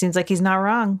 Yeah. Seems like he's not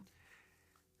wrong.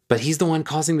 But he's the one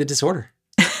causing the disorder.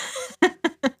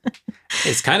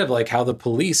 It's kind of like how the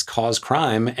police cause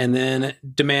crime and then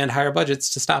demand higher budgets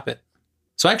to stop it.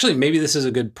 So actually, maybe this is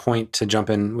a good point to jump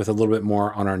in with a little bit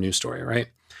more on our news story, right?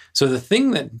 So the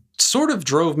thing that sort of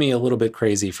drove me a little bit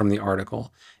crazy from the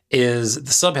article is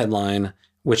the subheadline,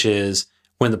 which is,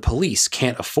 when the police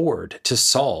can't afford to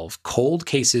solve cold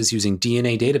cases using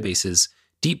DNA databases,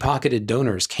 deep-pocketed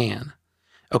donors can.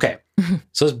 Okay,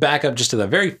 so let's back up just to the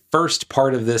very first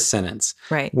part of this sentence.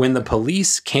 Right. When the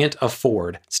police can't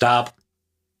afford, stop.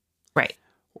 Right.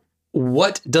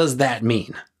 What does that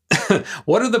mean?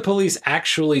 What are the police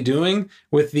actually doing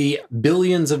with the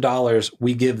billions of dollars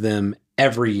we give them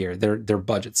every year, their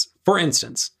budgets? For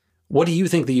instance, what do you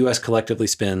think the U.S. collectively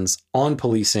spends on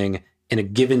policing in a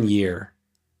given year?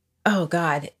 Oh,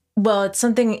 God. Well, it's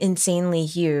something insanely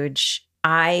huge.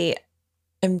 I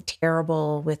am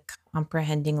terrible with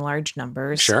comprehending large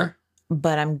numbers. Sure.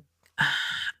 But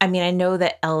I know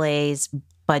that LA's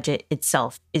budget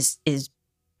itself is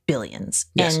billions.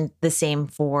 Yes. And the same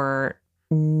for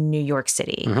New York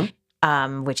City,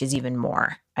 which is even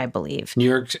more, I believe. New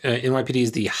York NYPD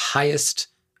is the highest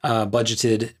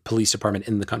budgeted police department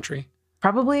in the country.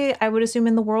 Probably, I would assume,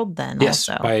 in the world then. Yes,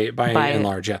 also. by and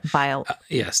large, yeah.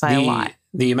 Yes, by a lot.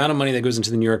 The amount of money that goes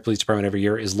into the New York Police Department every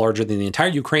year is larger than the entire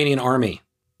Ukrainian army.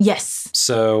 Yes.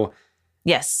 So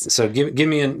yes. So give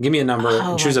me a number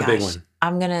and choose a big one.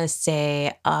 I'm gonna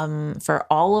say for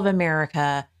all of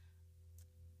America,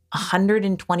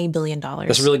 $120 billion.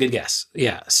 That's a really good guess.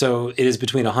 Yeah. So it is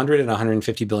between $100 and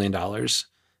 $150 billion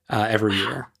every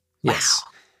year. Yes. Wow.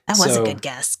 That was a good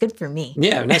guess. Good for me.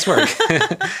 Yeah, nice work.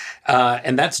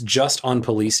 And that's just on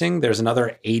policing. There's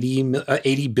another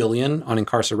 80 billion on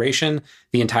incarceration.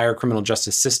 The entire criminal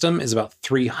justice system is about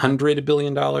 $300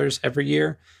 billion every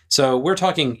year. So we're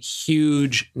talking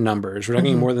huge numbers. We're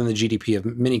talking more than the GDP of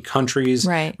many countries.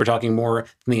 Right. We're talking more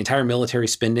than the entire military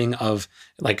spending of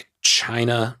like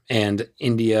China and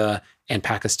India and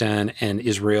Pakistan and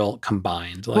Israel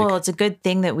combined. Well, it's a good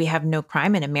thing that we have no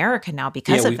crime in America now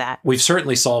because of that. We've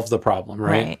certainly solved the problem,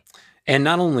 right? And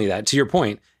not only that, to your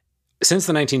point, since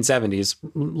the 1970s,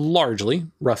 largely,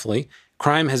 roughly,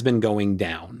 crime has been going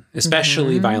down,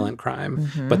 especially violent crime.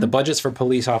 But the budgets for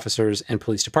police officers and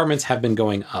police departments have been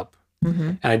going up.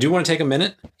 And I do want to take a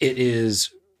minute. It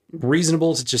is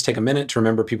reasonable to just take a minute to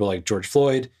remember people like George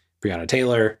Floyd, Breonna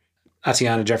Taylor,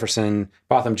 Atiana Jefferson,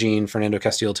 Botham Jean, Fernando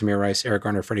Castillo, Tamir Rice, Eric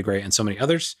Garner, Freddie Gray, and so many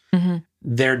others.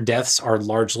 Their deaths are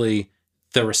largely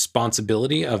the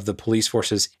responsibility of the police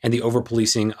forces and the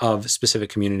over-policing of specific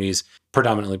communities,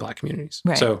 predominantly Black communities.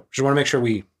 Right. So just want to make sure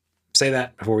we say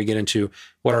that before we get into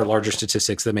what are larger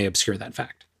statistics that may obscure that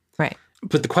fact. Right.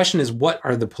 But the question is, what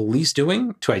are the police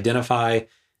doing to identify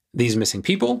these missing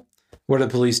people? What are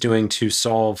the police doing to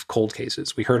solve cold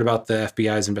cases? We heard about the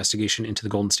FBI's investigation into the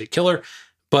Golden State Killer,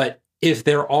 but if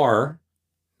there are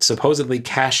supposedly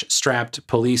cash-strapped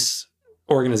police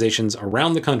organizations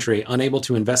around the country unable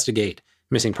to investigate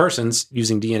missing persons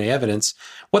using DNA evidence,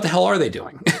 what the hell are they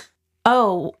doing?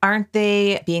 Oh, aren't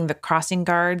they being the crossing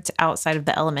guards outside of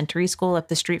the elementary school up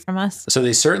the street from us? So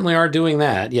they certainly are doing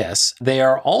that, yes. They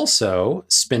are also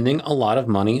spending a lot of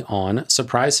money on,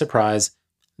 surprise, surprise,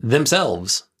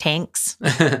 themselves. Tanks.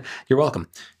 You're welcome.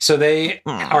 So they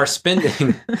are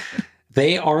spending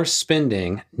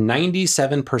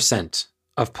 97%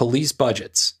 of police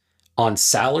budgets on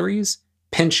salaries,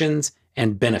 pensions,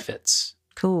 and benefits.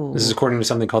 Cool. This is according to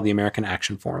something called the American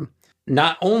Action Forum.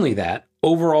 Not only that,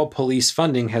 overall police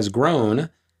funding has grown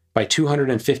by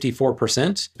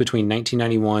 254% between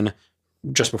 1991,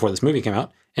 just before this movie came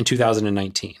out, and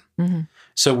 2019. Mm-hmm.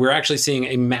 So we're actually seeing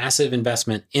a massive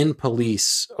investment in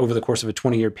police over the course of a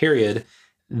 20-year period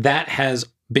that has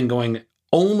been going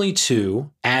only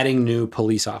to adding new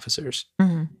police officers.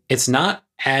 Mm-hmm. It's not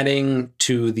adding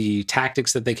to the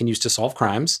tactics that they can use to solve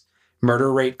crimes.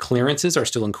 Murder rate clearances are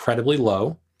still incredibly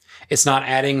low. It's not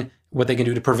adding what they can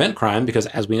do to prevent crime, because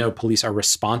as we know, police are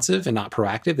responsive and not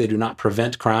proactive. They do not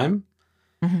prevent crime.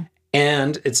 Mm-hmm.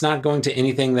 And it's not going to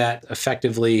anything that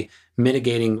effectively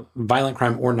mitigating violent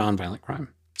crime or nonviolent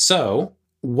crime. So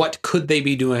what could they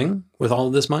be doing with all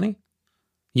of this money,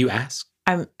 you ask?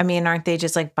 I mean, aren't they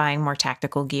just like buying more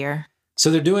tactical gear? So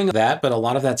they're doing that, but a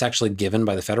lot of that's actually given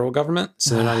by the federal government.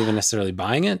 So they're not even necessarily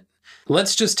buying it.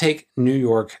 Let's just take New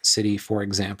York City, for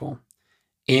example.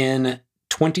 In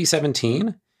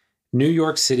 2017, New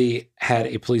York City had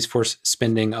a police force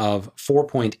spending of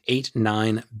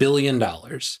 $4.89 billion.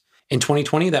 In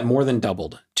 2020, that more than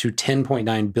doubled to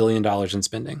 $10.9 billion in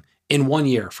spending in 1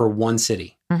 year for one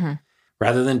city. Mm-hmm.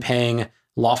 Rather than paying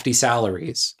lofty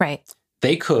salaries, right?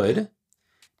 They could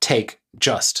take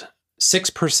just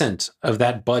 6% of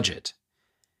that budget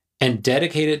and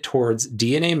dedicate it towards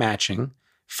DNA matching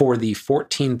for the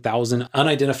 14,000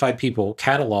 unidentified people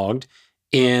cataloged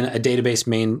in a database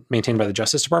maintained by the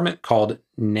Justice Department called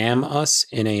NAMUS,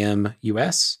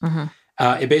 N-A-M-U-S. Mm-hmm.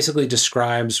 It basically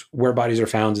describes where bodies are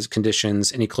found, its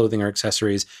conditions, any clothing or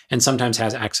accessories, and sometimes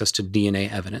has access to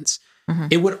DNA evidence. Mm-hmm.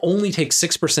 It would only take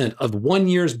 6% of 1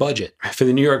 year's budget for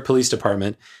the New York Police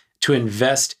Department to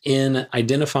invest in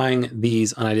identifying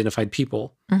these unidentified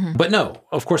people. Mm-hmm. But no,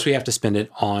 of course we have to spend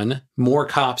it on more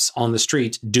cops on the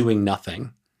street doing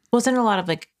nothing. Wasn't a lot of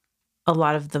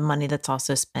the money that's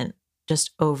also spent just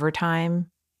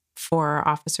overtime for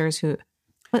officers who...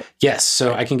 Yes,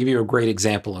 so I can give you a great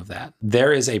example of that.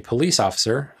 There is a police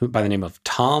officer by the name of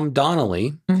Tom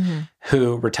Donnelly, mm-hmm.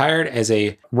 who retired as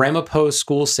a Ramapo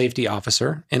school safety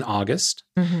officer in August,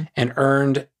 mm-hmm. and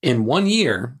earned in 1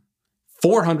 year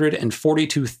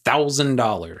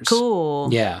 $442,000. Cool.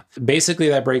 Yeah. Basically,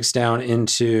 that breaks down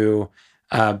into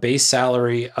a base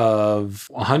salary of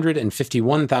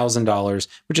 $151,000,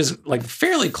 which is like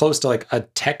fairly close to like a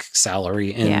tech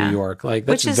salary in New York. Like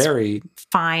that's very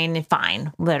fine,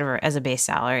 literally as a base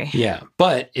salary. Yeah.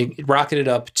 But it rocketed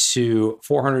up to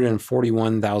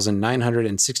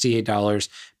 $441,968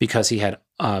 because he had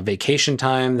vacation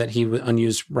time that he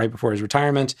unused right before his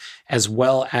retirement, as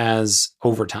well as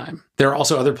overtime. There are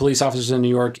also other police officers in New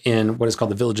York in what is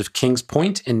called the Village of Kings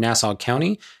Point in Nassau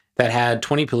County that had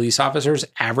 20 police officers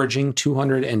averaging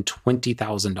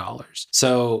 $220,000.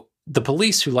 So the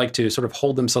police who like to sort of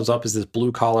hold themselves up as this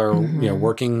blue collar, mm-hmm.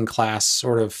 Working class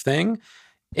sort of thing,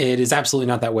 it is absolutely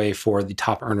not that way for the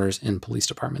top earners in police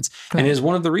departments. Right. And it is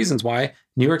one of the reasons why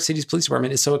New York City's police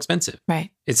department is so expensive.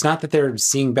 Right. It's not that they're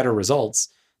seeing better results.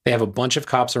 They have a bunch of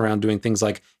cops around doing things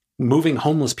like moving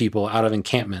homeless people out of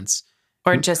encampments.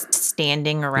 Or just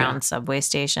standing around subway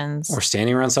stations. Or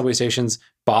standing around subway stations,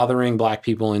 bothering Black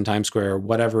people in Times Square,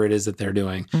 whatever it is that they're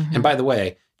doing. Mm-hmm. And by the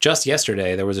way, just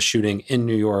yesterday, there was a shooting in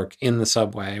New York in the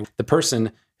subway. The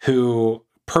person who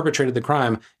perpetrated the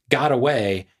crime got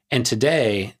away. And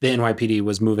today, the NYPD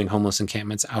was moving homeless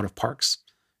encampments out of parks.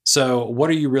 So what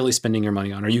are you really spending your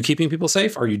money on? Are you keeping people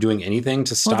safe? Are you doing anything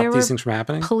to stop these things from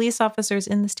happening? Police officers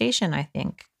in the station, I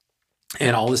think.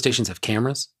 And all the stations have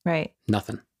cameras? Right.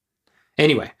 Nothing.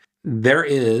 Anyway, there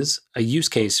is a use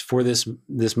case for this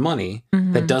money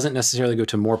mm-hmm. that doesn't necessarily go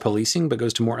to more policing, but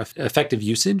goes to more effective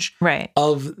usage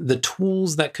of the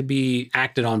tools that could be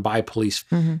acted on by police.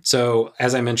 Mm-hmm. So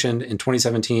as I mentioned, in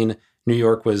 2017, New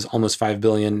York was almost 5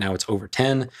 billion. Now it's over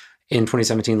 10. In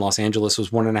 2017, Los Angeles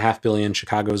was 1.5 billion.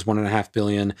 Chicago was 1.5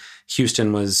 billion.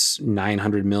 Houston was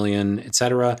 900 million, et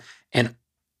cetera. And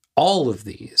all of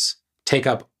these take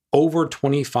up over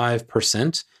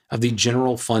 25% of the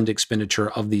general fund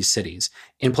expenditure of these cities.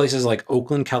 In places like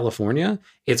Oakland, California,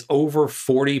 it's over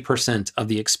 40% of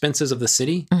the expenses of the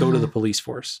city go to the police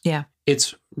force. Yeah.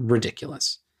 It's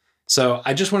ridiculous. So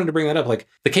I just wanted to bring that up. Like,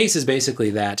 the case is basically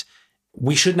that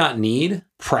we should not need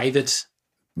private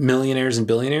millionaires and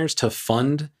billionaires to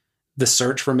fund the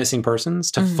search for missing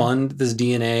persons, to fund this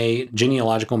DNA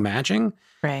genealogical matching.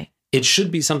 Right. It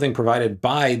should be something provided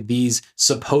by these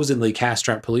supposedly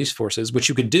cash-strapped police forces, which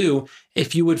you could do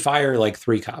if you would fire like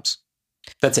 3 cops.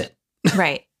 That's it.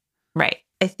 Right. Right.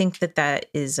 I think that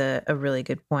is a really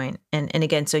good point. And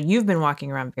again, so you've been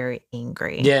walking around very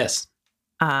angry. Yes.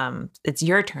 It's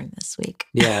your turn this week.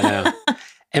 Yeah, I know.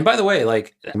 And by the way,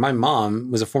 like, my mom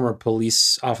was a former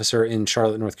police officer in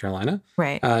Charlotte, North Carolina.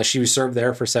 Right. She was served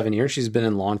there for 7 years. She's been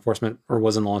in law enforcement, or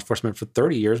was in law enforcement, for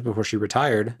 30 years before she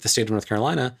retired the state of North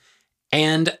Carolina.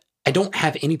 And I don't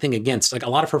have anything against, like, a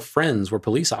lot of her friends were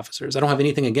police officers. I don't have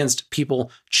anything against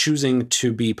people choosing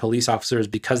to be police officers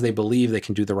because they believe they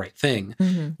can do the right thing.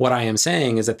 What I am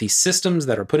saying is that the systems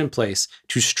that are put in place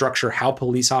to structure how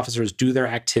police officers do their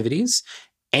activities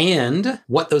and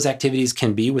what those activities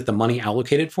can be with the money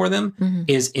allocated for them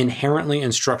is inherently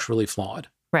and structurally flawed.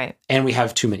 Right. And we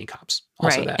have too many cops.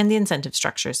 Also right. that. And the incentive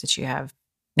structures that you have.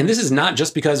 And this is not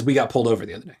just because we got pulled over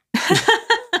the other day.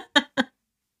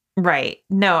 Right.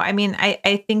 No, I mean,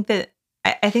 I think that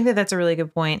that's a really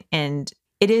good point. And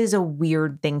it is a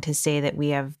weird thing to say that we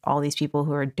have all these people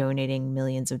who are donating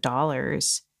millions of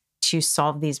dollars to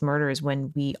solve these murders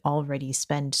when we already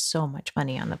spend so much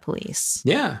money on the police.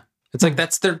 Yeah. It's like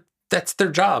that's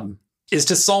their job, is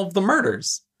to solve the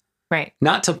murders. Right.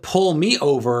 Not to pull me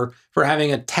over for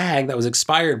having a tag that was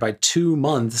expired by 2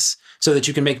 months so that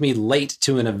you can make me late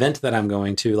to an event that I'm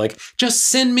going to. Like, just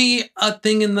send me a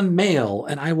thing in the mail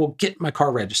and I will get my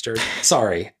car registered.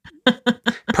 Sorry.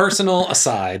 Personal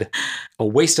aside, a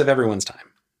waste of everyone's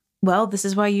time. Well, this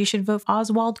is why you should vote for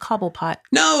Oswald Cobblepot.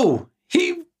 No,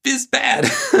 he is bad.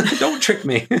 Don't trick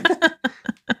me.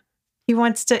 He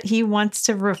wants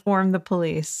to reform the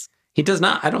police. He does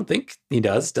not. I don't think he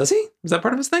does. Does he? Is that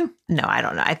part of his thing? No, I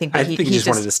don't know. I think he just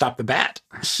wanted to stop the bat.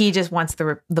 He just wants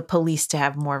the police to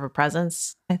have more of a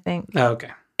presence, I think. Oh,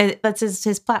 okay. That's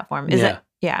his platform. Is it?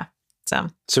 Yeah.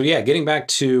 So yeah, getting back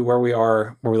to where we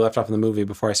left off in the movie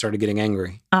before I started getting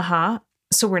angry.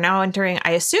 So we're now entering,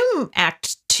 I assume,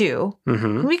 Act 2.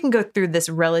 We can go through this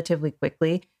relatively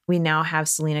quickly. We now have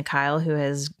Selena Kyle, who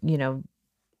has,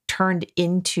 turned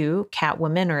into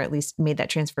Catwoman, or at least made that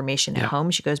transformation at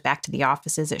home. She goes back to the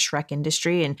offices at Shrek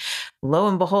Industry, and lo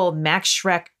and behold, Max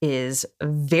Shrek is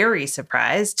very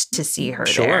surprised to see her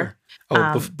there.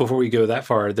 Oh, before we go that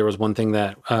far, there was one thing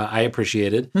that I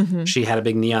appreciated. She had a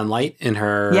big neon light in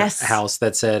her house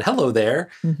that said, "Hello there."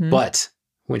 But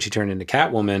when she turned into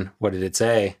Catwoman, what did it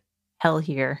say? Hell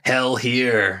here. Hell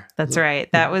here. That's right.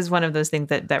 That was one of those things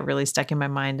that really stuck in my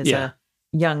mind as a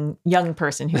young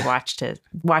person who watched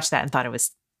that and thought it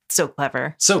was so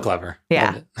clever. So clever.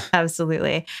 Yeah,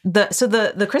 absolutely.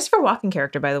 The Christopher Walken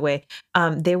character, by the way,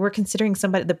 they were considering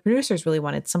somebody, the producers really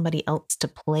wanted somebody else to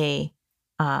play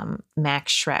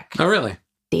Max Shrek. Oh, really?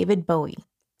 David Bowie.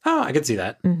 Oh, I could see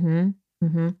that. And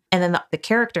then the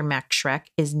character Max Shrek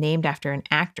is named after an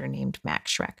actor named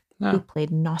Max Shrek who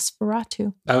played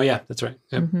Nosferatu. Oh, yeah, that's right.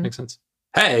 Yeah, makes sense.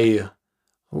 Hey,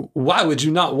 why would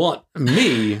you not want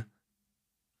me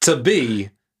to be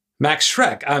Max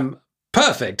Shrek? I'm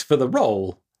perfect for the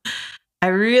role. I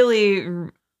really,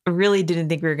 really didn't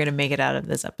think we were going to make it out of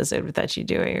this episode without you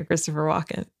doing a Christopher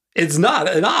Walken. It's not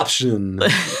an option.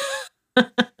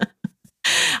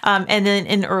 And then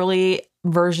in early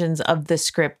versions of the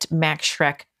script, Max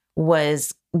Shrek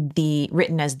was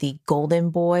written as the golden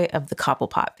boy of the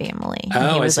Cobblepot family.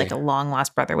 Oh, he was I see. like a long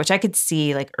lost brother, which I could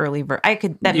see like early. That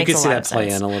you makes could a see lot that of play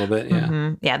sense. in a little bit.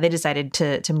 Yeah. Yeah. They decided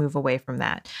to move away from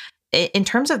that. In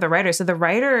terms of the writer, so the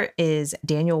writer is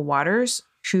Daniel Waters,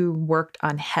 who worked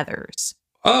on Heathers.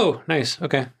 Oh, nice.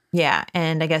 Okay. Yeah.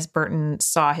 And I guess Burton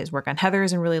saw his work on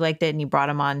Heathers and really liked it. And he brought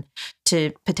him on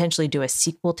to potentially do a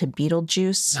sequel to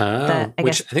Beetlejuice. I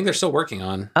think they're still working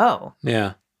on. Oh.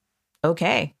 Yeah.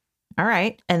 Okay. All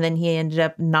right. And then he ended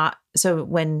up so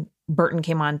when Burton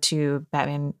came on to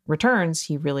Batman Returns,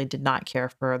 he really did not care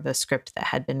for the script that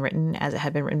had been written, as it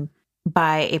had been written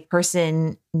by a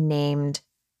person named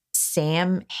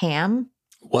Sam Hamm.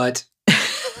 What?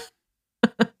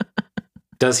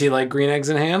 Does he like green eggs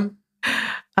and ham?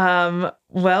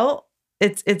 Well,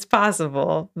 It's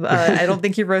possible. I don't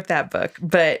think he wrote that book,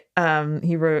 but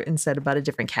he wrote instead about a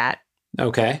different cat.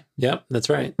 Okay. Yep, that's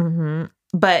right. Mm-hmm.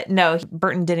 But no,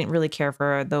 Burton didn't really care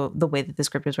for the way that the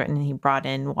script was written, and he brought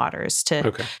in Waters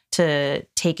to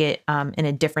take it in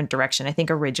a different direction. I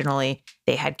think originally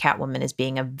they had Catwoman as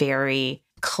being a very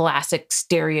classic,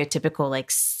 stereotypical,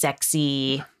 like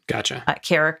sexy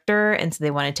character, and so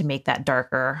they wanted to make that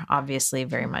darker. Obviously,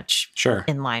 very much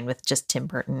in line with just Tim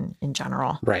Burton in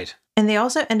general, right? And they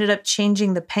also ended up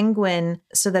changing the Penguin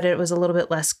so that it was a little bit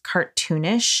less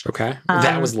cartoonish. Okay,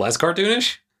 that was less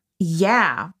cartoonish.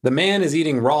 Yeah. The man is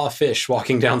eating raw fish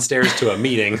walking downstairs to a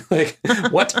meeting. Like,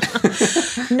 what?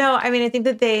 No, I mean, I think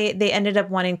that they ended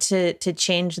up wanting to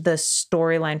change the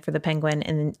storyline for the Penguin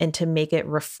and to make it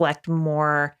reflect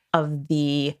more of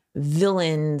the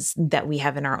villains that we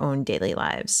have in our own daily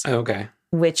lives. Okay.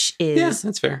 Which is... Yeah,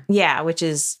 that's fair. Yeah, which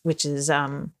is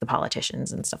the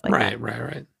politicians and stuff like that.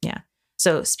 Right. Yeah.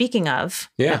 So speaking of,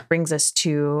 that brings us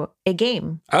to a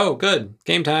game. Oh, good.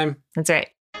 Game time. That's right.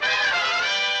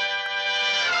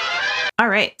 All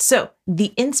right. So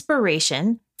the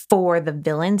inspiration for the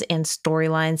villains and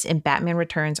storylines in Batman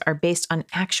Returns are based on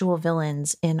actual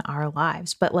villains in our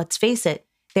lives. But let's face it,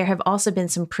 there have also been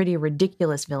some pretty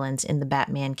ridiculous villains in the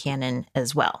Batman canon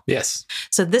as well. Yes.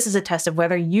 So this is a test of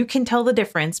whether you can tell the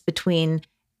difference between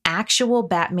actual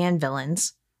Batman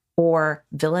villains or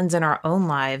villains in our own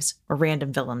lives or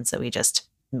random villains that we just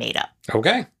made up.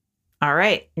 Okay. All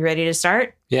right. You ready to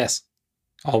start? Yes.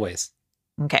 Always.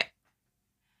 Okay.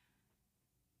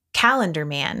 Calendar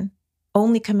Man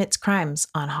only commits crimes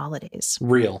on holidays.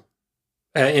 Real.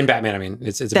 In Batman, I mean,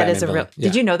 it's a Batman is a villain. real. Yeah.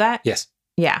 Did you know that? Yes.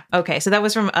 Yeah. Okay. So that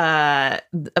was from a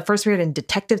first appeared in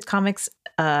Detective Comics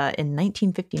in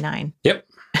 1959. Yep.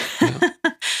 Yeah.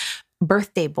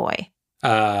 Birthday Boy.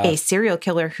 A serial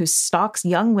killer who stalks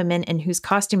young women and whose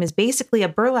costume is basically a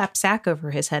burlap sack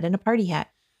over his head and a party hat.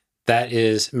 That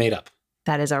is made up.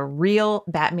 That is a real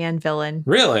Batman villain.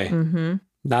 Really? Mm-hmm.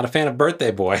 Not a fan of Birthday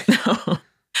Boy. No.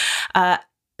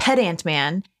 Pedant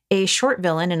Man, a short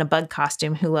villain in a bug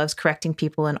costume who loves correcting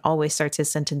people and always starts his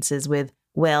sentences with,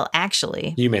 well,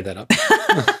 actually. You made that up.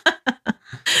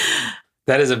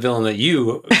 That is a villain that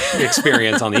you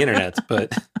experience on the internet,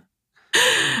 but...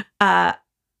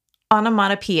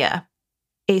 Onomatopoeia,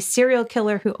 a serial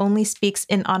killer who only speaks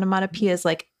in onomatopoeias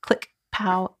like click,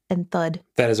 pow, and thud.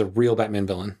 That is a real Batman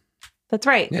villain. That's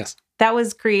right. Yes. That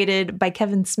was created by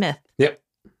Kevin Smith. Yep.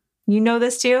 You know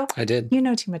this too? I did. You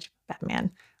know too much about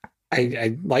Batman.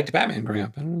 I liked Batman growing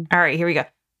up. I don't know. All right, here we go.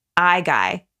 Eye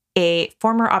Guy, a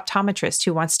former optometrist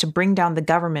who wants to bring down the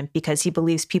government because he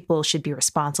believes people should be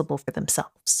responsible for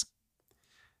themselves.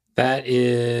 That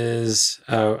is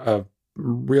a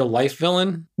real life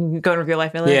villain. Going to real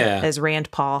life villain? Yeah. As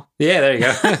Rand Paul. Yeah, there you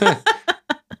go.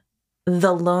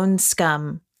 The Lone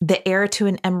Scum, the heir to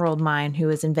an emerald mine who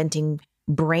is inventing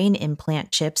brain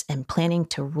implant chips and planning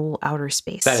to rule outer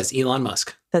space. That is Elon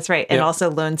Musk. That's right. And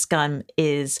also Lone Scum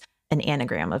is an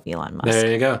anagram of Elon Musk.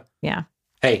 There you go. Yeah.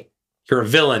 Hey, you're a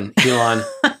villain, Elon.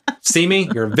 See me?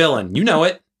 You're a villain. You know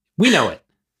it. We know it.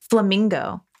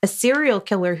 Flamingo, a serial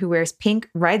killer who wears pink,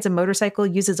 rides a motorcycle,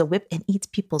 uses a whip, and eats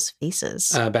people's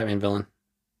faces. Batman villain.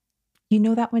 You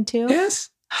know that one too? Yes.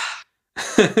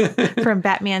 From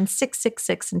Batman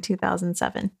 666 in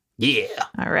 2007. Yeah.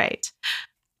 All right.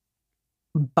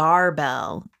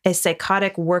 Barbell, a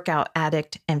psychotic workout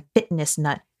addict and fitness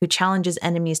nut who challenges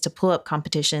enemies to pull up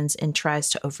competitions and tries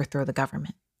to overthrow the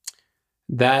government.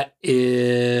 That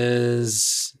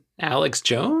is Alex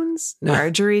Jones? No.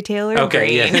 Marjorie Taylor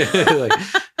Okay, Greene. yeah.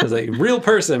 I was like, real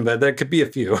person, but there could be a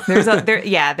few. There's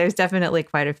definitely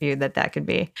quite a few that could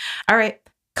be. All right.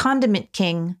 Condiment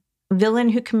King, villain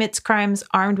who commits crimes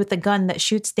armed with a gun that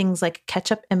shoots things like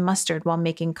ketchup and mustard while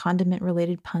making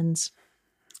condiment-related puns.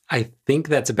 I think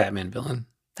that's a Batman villain.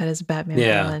 That is a Batman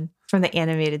villain from the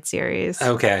animated series.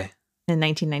 Okay. In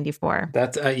 1994.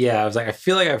 That's, I was like, I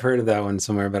feel like I've heard of that one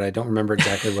somewhere, but I don't remember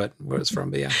exactly what it's from,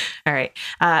 but yeah. All right.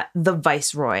 The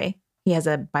Viceroy. He has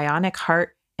a bionic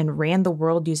heart and ran the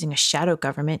world using a shadow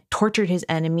government, tortured his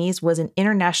enemies, was an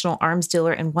international arms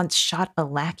dealer, and once shot a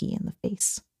lackey in the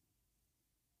face.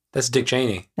 That's Dick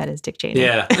Cheney. That is Dick Cheney.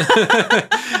 Yeah.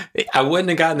 I wouldn't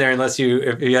have gotten there if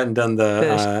you hadn't done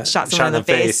the shot in the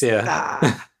face.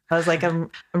 Yeah. I was like, I'm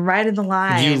right in the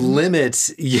line. You limit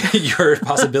your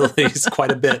possibilities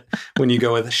quite a bit when you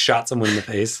go with shot someone in the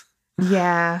face.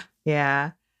 Yeah.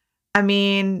 Yeah. I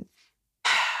mean,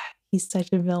 he's such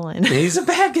a villain. He's a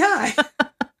bad guy.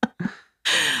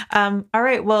 All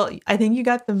right. Well, I think you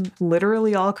got them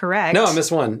literally all correct. No, I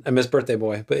missed one. I missed Birthday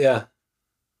Boy, but yeah.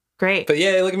 Great. But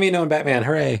yeah, look at me knowing Batman.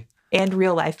 Hooray. And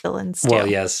real life villains, too. Well,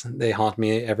 yes, they haunt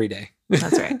me every day.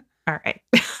 That's right. All right.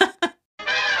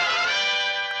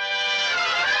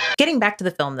 Getting back to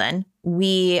the film then,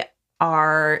 we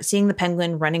are seeing the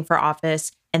Penguin running for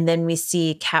office, and then we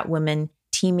see Catwoman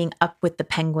teaming up with the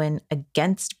Penguin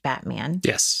against Batman.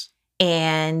 Yes.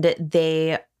 And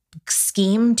they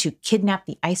scheme to kidnap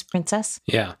the Ice Princess.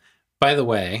 Yeah. By the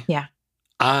way, Yeah.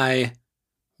 I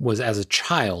was, as a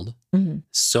child,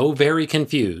 so very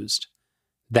confused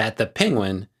that the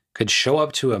Penguin could show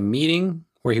up to a meeting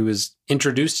where he was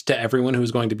introduced to everyone who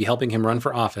was going to be helping him run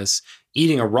for office,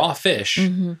 eating a raw fish,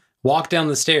 walk down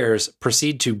the stairs,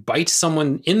 proceed to bite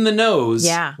someone in the nose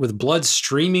with blood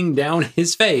streaming down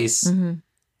his face,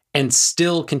 and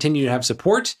still continue to have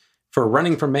support for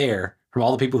running for mayor from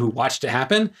all the people who watched it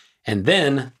happen. And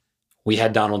then we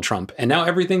had Donald Trump, and now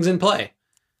everything's in play.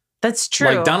 That's true.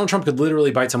 Like, Donald Trump could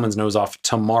literally bite someone's nose off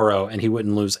tomorrow and he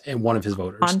wouldn't lose one of his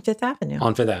voters. On Fifth Avenue.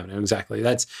 On Fifth Avenue, exactly.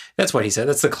 That's what he said.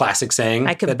 That's the classic saying.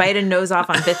 I could bite a nose off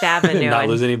on Fifth Avenue. Not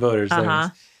lose any voters.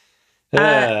 No,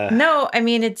 I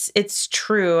mean, it's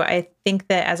true. I think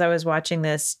that as I was watching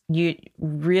this, we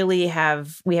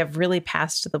have really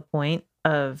passed to the point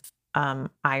of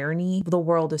irony. The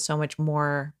world is so much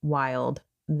more wild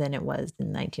than it was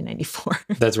in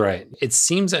 1994. That's right. It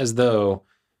seems as though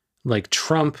like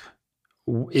Trump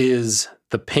is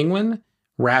the Penguin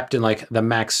wrapped in like the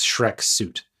Max Shrek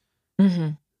suit.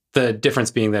 The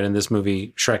difference being that in this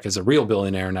movie, Shrek is a real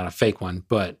billionaire, not a fake one.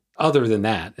 But other than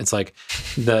that, it's like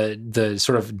the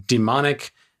sort of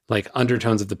demonic like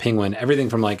undertones of the Penguin, everything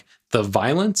from like the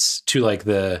violence to like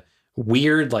the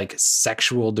weird like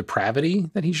sexual depravity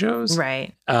that he shows,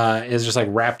 right, is just like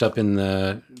wrapped up in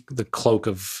the cloak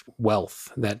of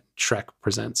wealth that Shrek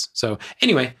presents. So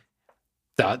anyway,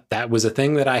 that was a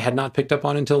thing that I had not picked up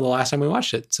on until the last time we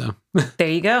watched it. So there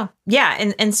you go.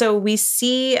 Yeah, and so we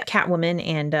see Catwoman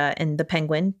and the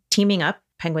Penguin teaming up.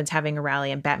 Penguin's having a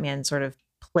rally, and Batman sort of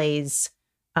plays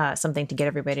something to get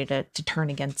everybody to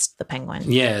turn against the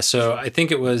Penguin. Yeah, so I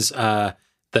think it was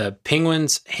the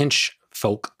Penguin's hench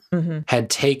folk had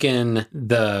taken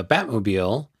the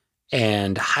Batmobile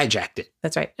and hijacked it.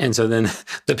 That's right. And so then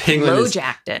the Penguin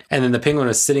LoJacked it. And then the Penguin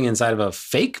was sitting inside of a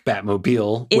fake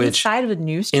Batmobile. Inside of a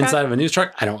news truck? Inside of a news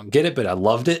truck. I don't get it, but I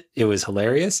loved it. It was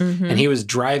hilarious. And he was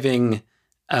driving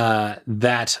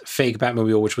that fake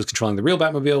Batmobile, which was controlling the real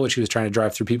Batmobile, which he was trying to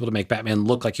drive through people to make Batman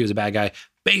look like he was a bad guy.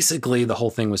 Basically, the whole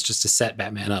thing was just to set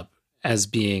Batman up as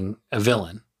being a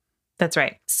villain. That's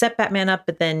right. Set Batman up,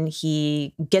 but then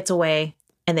he gets away.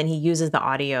 And then he uses the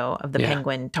audio of the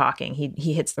Penguin talking.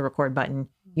 He hits the record button,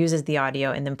 uses the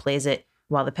audio, and then plays it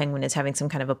while the Penguin is having some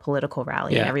kind of a political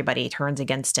rally. And everybody turns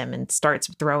against him and starts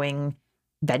throwing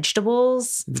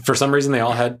vegetables. For some reason, they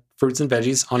all had fruits and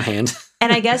veggies on hand.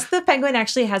 And I guess the Penguin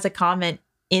actually has a comment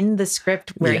in the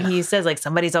script where he says, like,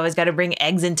 somebody's always got to bring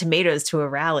eggs and tomatoes to a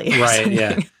rally. Right,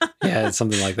 yeah. Yeah, it's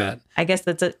something like that. I guess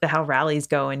that's how rallies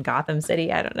go in Gotham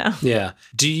City. I don't know. Yeah.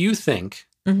 Do you think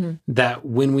that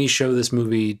when we show this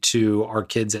movie to our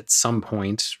kids at some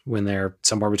point, when they're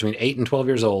somewhere between 8 and 12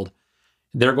 years old,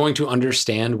 they're going to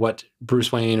understand what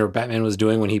Bruce Wayne or Batman was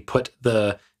doing when he put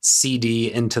the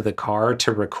CD into the car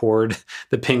to record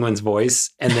the Penguin's voice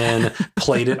and then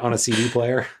played it on a CD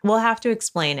player? We'll have to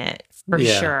explain it for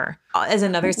sure. As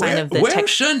another sign of the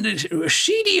son,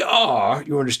 CDR,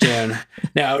 you understand?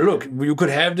 Now, look, you could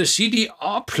have the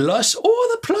CDR plus or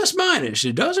the plus minus.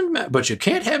 It doesn't matter, but you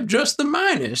can't have just the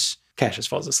minus. Cassius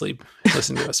falls asleep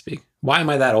listening to us speak. Why am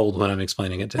I that old when I'm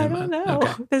explaining it to him? I don't know.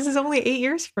 Okay. This is only 8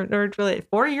 years from, or really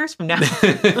 4 years from now.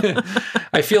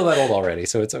 I feel that old already,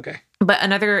 so it's okay. But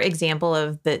another example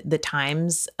of the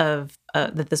times of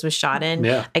that this was shot in,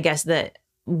 I guess that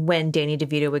when Danny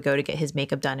DeVito would go to get his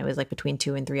makeup done, it was like between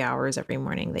 2 and 3 hours every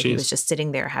morning that he was just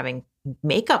sitting there having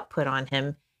makeup put on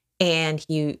him. And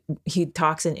he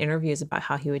talks in interviews about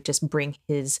how he would just bring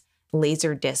his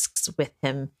laser discs with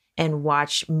him and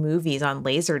watch movies on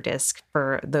Laserdisc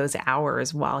for those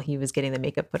hours while he was getting the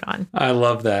makeup put on. I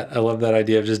love that. I love that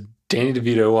idea of just Danny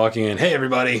DeVito walking in, hey,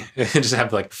 everybody, and just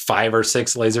have like 5 or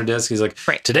 6 Laserdiscs. He's like,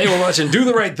 today we're watching Do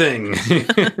the Right Thing.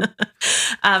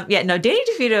 Danny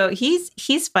DeVito,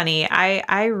 he's funny.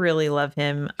 I really love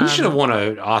him. He should have won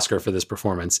an Oscar for this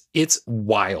performance. It's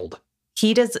wild.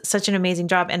 He does such an amazing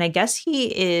job. And I guess he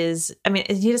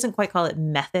doesn't quite call it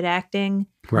method acting,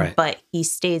 but he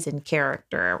stays in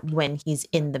character when he's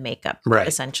in the makeup,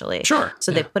 essentially. Sure.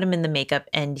 So they put him in the makeup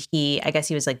and I guess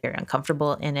he was like very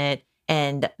uncomfortable in it.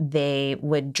 And they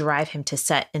would drive him to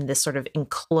set in this sort of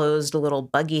enclosed little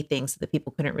buggy thing so that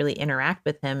people couldn't really interact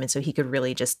with him. And so he could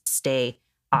really just stay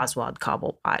Oswald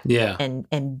Cobblepot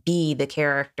and be the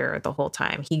character the whole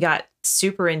time. He got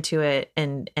super into it.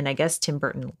 And I guess Tim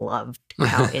Burton loved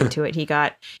how into it he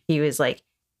got. He was like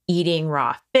eating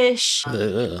raw fish.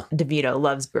 DeVito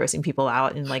loves grossing people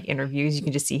out in like interviews. You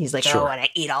can just see he's like, oh, and I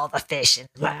eat all the fish. And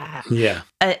blah. Yeah.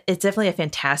 It's definitely a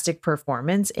fantastic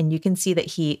performance. And you can see that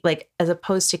he, like, as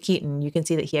opposed to Keaton, you can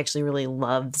see that he actually really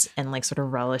loves and like sort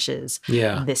of relishes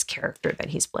this character that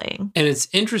he's playing. And it's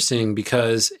interesting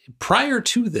because prior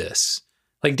to this,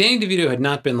 like Danny DeVito had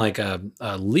not been like a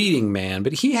leading man,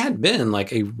 but he had been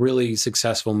like a really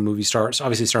successful movie star. So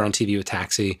obviously started on TV with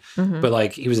Taxi, but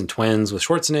like he was in Twins with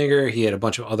Schwarzenegger. He had a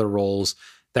bunch of other roles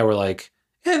that were like,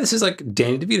 yeah, this is like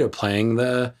Danny DeVito playing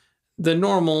the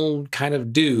normal kind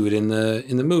of dude in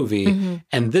the movie.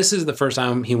 And this is the first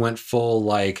time he went full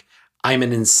like, I'm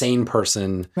an insane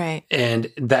person. Right.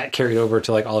 And that carried over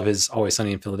to like all of his Always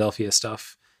Sunny in Philadelphia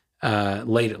stuff.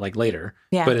 Later.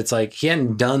 Yeah. But it's like he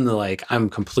hadn't done the like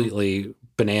I'm completely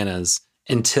bananas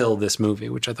until this movie,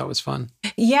 which I thought was fun.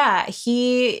 Yeah,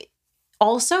 he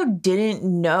also didn't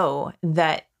know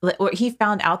that, or he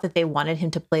found out that they wanted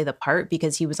him to play the part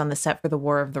because he was on the set for the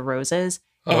War of the Roses.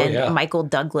 And Michael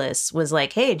Douglas was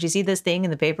like, hey, did you see this thing in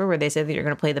the paper where they said that you're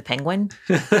going to play the Penguin?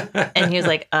 And he was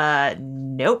like,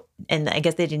 nope. And I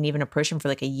guess they didn't even approach him for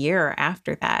like a year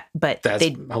after that. But that's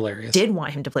hilarious. Did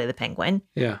want him to play the Penguin.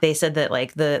 Yeah. They said that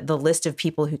like the list of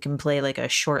people who can play like a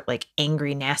short, like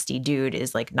angry, nasty dude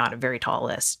is like not a very tall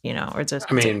list, you know, or just,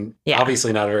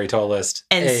 obviously not a very tall list.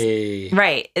 And,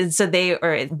 right. And so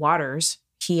Waters,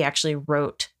 he actually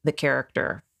wrote the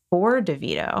character for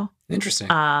DeVito. Interesting.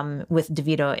 With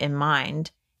DeVito in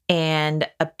mind. And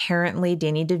apparently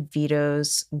Danny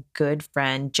DeVito's good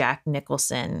friend, Jack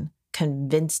Nicholson,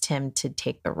 convinced him to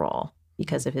take the role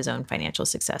because of his own financial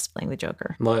success playing the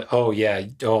Joker. Oh, yeah.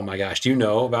 Oh, my gosh. Do you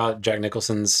know about Jack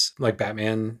Nicholson's like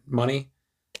Batman money?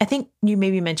 I think you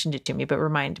maybe mentioned it to me, but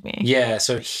remind me. Yeah.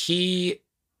 So he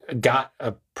got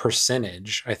a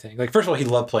percentage, I think. Like, first of all, he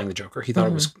loved playing the Joker. He thought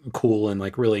it was cool and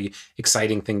like really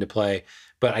exciting thing to play.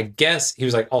 But I guess he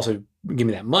was like, also give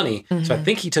me that money. So I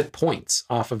think he took points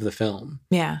off of the film.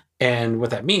 Yeah. And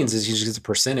what that means is he just gets a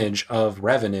percentage of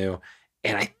revenue.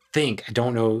 And I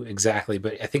don't know exactly,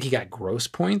 but I think he got gross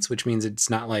points, which means it's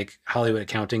not like Hollywood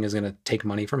accounting is going to take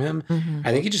money from him.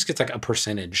 I think he just gets like a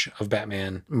percentage of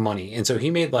Batman money. And so he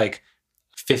made like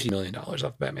 $50 million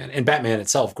off Batman. And Batman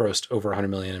itself grossed over $100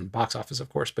 million in box office, of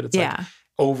course. But it's like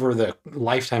over the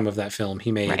lifetime of that film,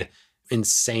 he made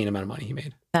insane amount of money he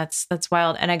made. That's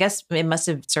wild. And I guess it must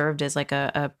have served as like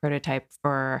a prototype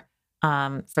for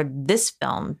this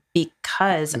film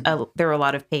because there were a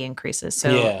lot of pay increases.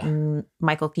 So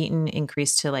Michael Keaton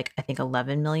increased to like, I think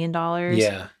 $11 million.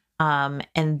 Yeah.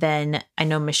 And then I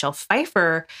know Michelle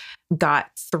Pfeiffer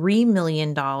got $3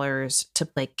 million to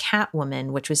play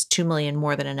Catwoman, which was $2 million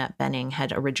more than Annette Bening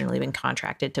had originally been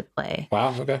contracted to play.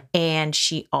 Wow. Okay. And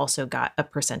she also got a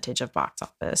percentage of box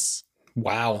office.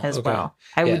 Wow. As well.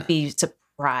 I would be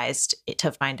surprised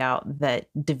to find out that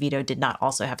DeVito did not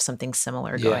also have something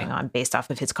similar going on based off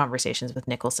of his conversations with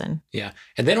Nicholson. Yeah.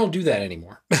 And they don't do that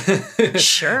anymore.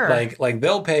 Sure. Like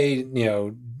they'll pay,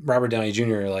 Robert Downey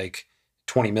Jr. like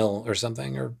 20 mil or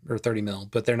something or 30 mil,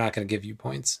 but they're not going to give you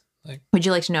points. Like, would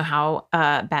you like to know how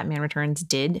Batman Returns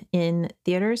did in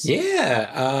theaters?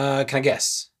 Yeah. Can I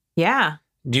guess? Yeah.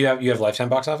 Do you have lifetime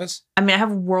box office? I mean, I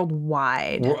have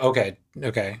worldwide. Okay.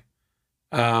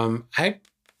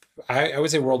 I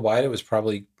would say worldwide it was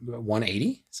probably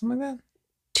 180, something like that.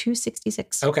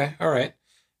 266. Okay, all right.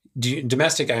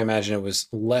 Domestic, I imagine it was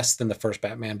less than the first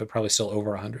Batman, but probably still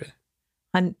over 100.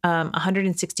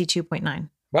 162.9.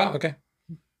 Wow. Okay.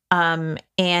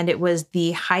 And it was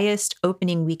the highest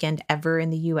opening weekend ever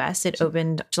in the U.S. It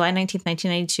opened July 19th,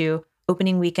 1992.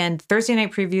 Opening weekend, Thursday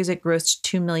night previews, it grossed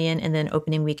 $2 million. And then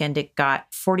opening weekend, it got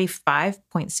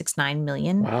 $45.69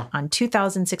 million on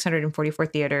 2,644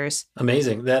 theaters.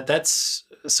 Amazing. That's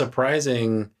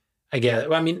surprising. I guess.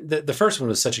 Well, I mean, the first one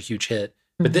was such a huge hit,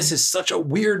 but this is such a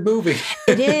weird movie.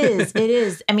 It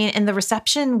is. I mean, and the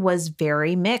reception was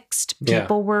very mixed.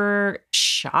 People were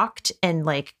shocked and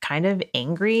like kind of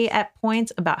angry at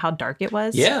points about how dark it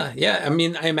was. Yeah. I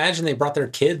mean, I imagine they brought their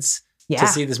kids to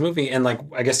see this movie. And like,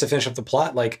 I guess to finish up the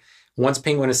plot, like once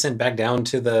Penguin is sent back down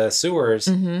to the sewers,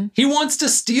 he wants to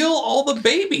steal all the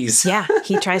babies. Yeah,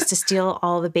 he tries to steal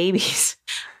all the babies.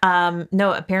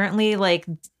 No, apparently like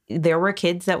there were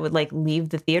kids that would like leave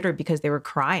the theater because they were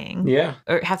crying. Yeah.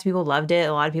 Or half the people loved it.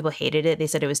 A lot of people hated it. They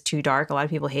said it was too dark. A lot of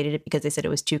people hated it because they said it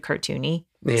was too cartoony.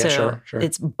 Yeah, so sure.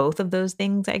 It's both of those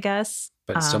things, I guess.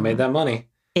 But it still made that money.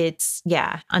 It's,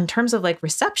 in terms of like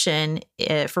reception,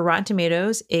 for Rotten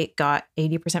Tomatoes, it got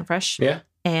 80% fresh. Yeah.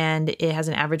 And it has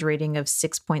an average rating of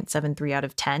 6.73 out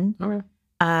of 10. Okay.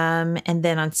 And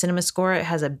then on CinemaScore, it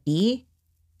has a B.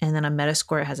 And then on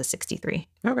Metascore, it has a 63.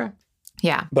 Okay.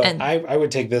 Yeah. But and I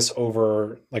would take this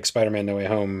over like Spider-Man No Way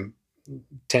Home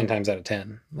 10 times out of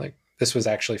 10. Like, this was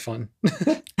actually fun.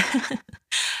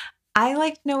 I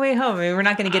liked No Way Home. I mean, we're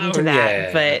not going to get into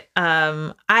yeah. that, but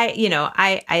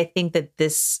I think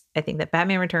that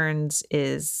Batman Returns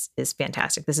is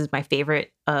fantastic. This is my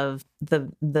favorite of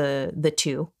the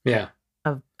two. Yeah.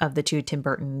 Of the two Tim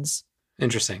Burtons.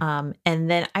 Interesting. And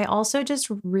then I also just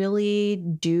really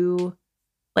do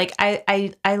like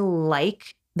I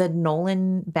like the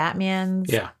Nolan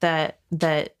Batmans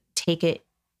that take it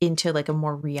into like a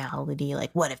more reality, like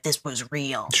what if this was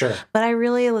real? Sure. But I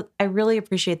really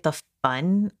appreciate the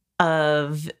fun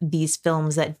of these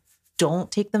films that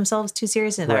don't take themselves too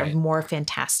serious and that are more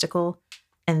fantastical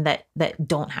and that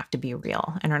don't have to be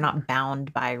real and are not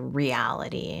bound by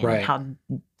reality and how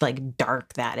like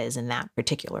dark that is in that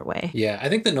particular way. Yeah, I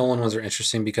think the Nolan ones are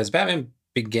interesting because Batman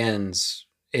Begins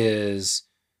is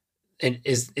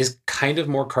kind of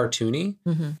more cartoony.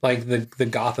 Mm-hmm. Like the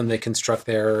Gotham they construct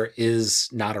there is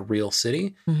not a real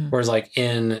city. Mm-hmm. Whereas like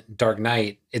in Dark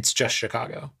Knight, it's just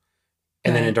Chicago.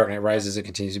 And then in Dark Knight Rises, it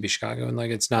continues to be Chicago. And like,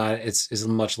 it's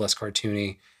much less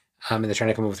cartoony. And they're trying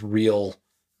to come up with real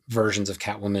versions of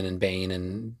Catwoman and Bane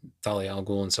and Talia al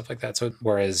Ghul and stuff like that. So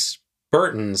whereas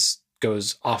Burton's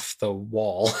goes off the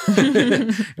wall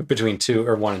between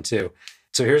 1 and 2.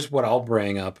 So here's what I'll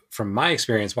bring up from my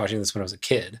experience watching this when I was a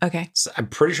kid. Okay. So I'm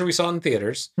pretty sure we saw it in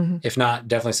theaters. Mm-hmm. If not,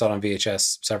 definitely saw it on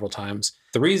VHS several times.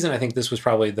 The reason I think this was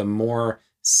probably the more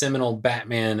seminal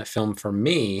Batman film for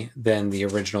me than the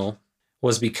original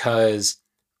was because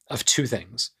of two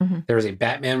things. Mm-hmm. There was a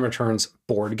Batman Returns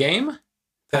board game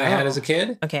that I had as a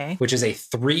kid. Okay. Which is a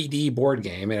 3D board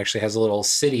game. It actually has a little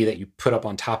city that you put up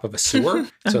on top of a sewer.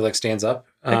 So it like stands up.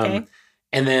 Okay.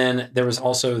 And then there was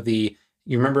also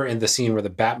you remember in the scene where the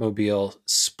Batmobile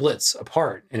splits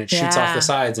apart and it shoots off the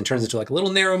sides and turns into like a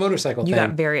little narrow motorcycle thing. You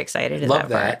got very excited. Love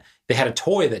that. They had a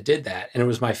toy that did that. And it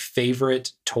was my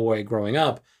favorite toy growing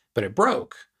up, but it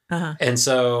broke. Uh-huh. And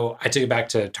so I took it back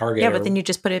to Target. Yeah, but then you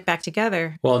just put it back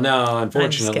together. Well, no,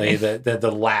 unfortunately,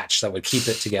 the latch that would keep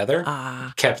it together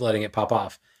kept letting it pop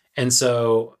off. And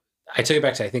so I took it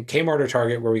back to, I think, Kmart or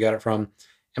Target where we got it from.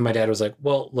 And my dad was like,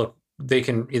 well, look, they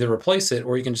can either replace it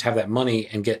or you can just have that money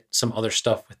and get some other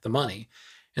stuff with the money.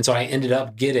 And so I ended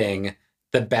up getting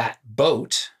the Bat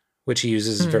boat, which he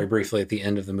uses very briefly at the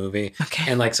end of the movie,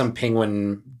 and like some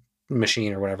penguin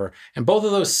machine or whatever. And both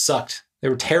of those sucked. They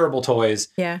were terrible toys.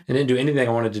 Yeah. And didn't do anything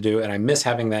I wanted to do. And I miss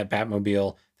having that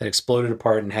Batmobile that exploded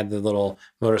apart and had the little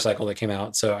motorcycle that came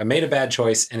out. So I made a bad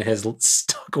choice and it has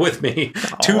stuck with me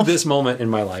to this moment in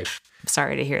my life.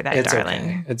 Sorry to hear that, darling.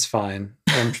 Okay. It's fine.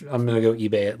 I'm going to go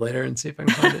eBay it later and see if I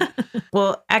can find it.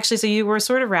 Well, actually, so you were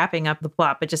sort of wrapping up the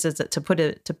plot, but just as to put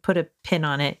a pin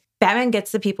on it, Batman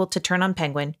gets the people to turn on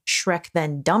Penguin. Shrek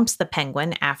then dumps the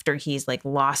Penguin after he's like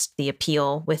lost the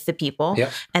appeal with the people.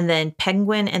 Yep. And then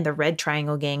Penguin and the Red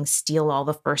Triangle gang steal all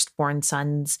the firstborn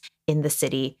sons in the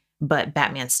city, but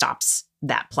Batman stops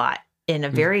that plot in a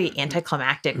very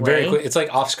anticlimactic way. Very quick. It's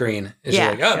like off screen. It's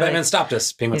just like, Batman stopped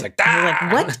us. Penguin's like,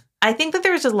 like, what? I think that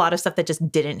there was a lot of stuff that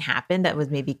just didn't happen that was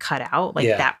maybe cut out. Like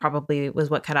that probably was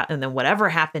what cut out. And then whatever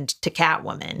happened to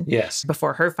Catwoman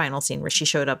before her final scene where she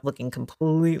showed up looking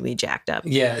completely jacked up.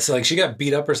 Yeah. So like she got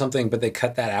beat up or something, but they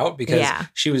cut that out because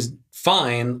she was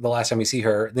fine the last time we see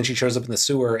her. Then she shows up in the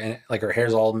sewer and like her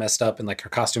hair's all messed up and like her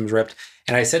costume's ripped.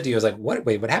 And I said to you, I was like,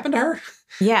 what happened to her?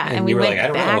 Yeah. And we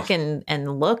went back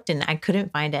and looked and I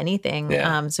couldn't find anything.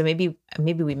 Yeah. So maybe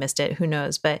we missed it. Who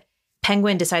knows? But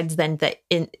Penguin decides then that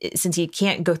since he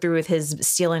can't go through with his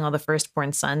stealing all the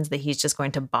firstborn sons, that he's just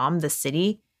going to bomb the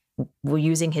city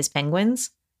using his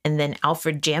penguins. And then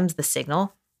Alfred jams the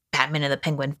signal. Batman and the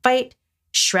Penguin fight.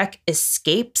 Shrek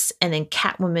escapes. And then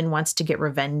Catwoman wants to get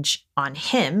revenge on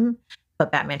him.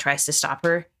 But Batman tries to stop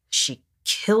her. She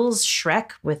kills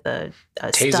Shrek with a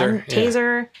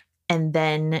taser. And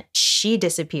then she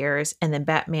disappears. And then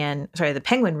the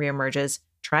Penguin reemerges,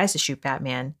 tries to shoot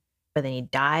Batman. But then he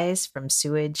dies from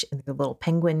sewage in the little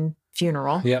penguin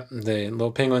funeral. Yep. The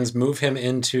little penguins move him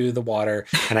into the water.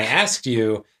 And I asked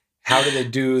you, how did they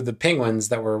do the penguins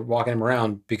that were walking him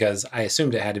around? Because I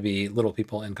assumed it had to be little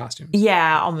people in costumes.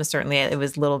 Yeah, almost certainly. It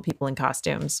was little people in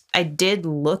costumes. I did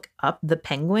look up the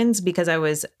penguins because I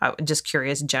was just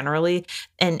curious generally.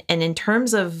 And in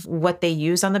terms of what they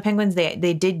used on the penguins,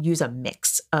 they did use a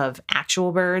mix of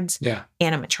actual birds,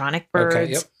 animatronic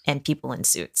birds, and people in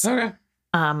suits. Okay.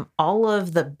 All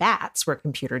of the bats were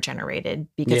computer generated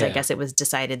because I guess it was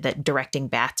decided that directing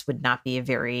bats would not be a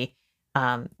very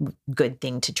good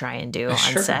thing to try and do on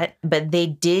Sure. set. But they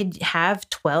did have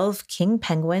 12 king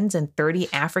penguins and 30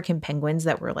 African penguins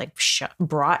that were like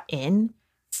brought in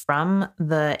from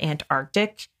the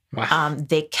Antarctic. Wow.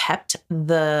 They kept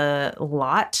the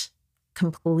lot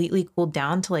completely cooled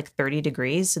down to like 30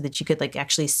 degrees so that you could like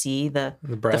actually see the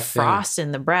frost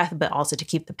in the breath, but also to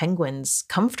keep the penguins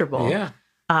comfortable. Yeah.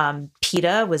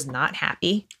 PETA was not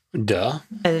happy. Duh.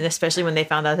 And especially when they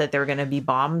found out that there were going to be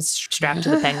bombs strapped to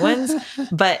the penguins.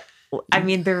 But I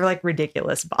mean, they're like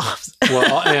ridiculous bombs.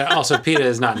 Well, also PETA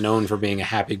is not known for being a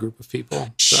happy group of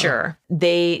people. So. Sure.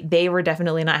 They were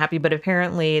definitely not happy, but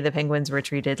apparently the penguins were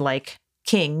treated like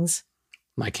kings.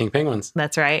 Like king penguins.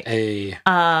 That's right. Hey.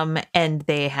 And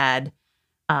they had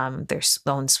their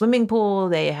own swimming pool.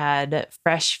 They had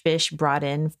fresh fish brought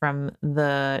in from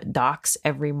the docks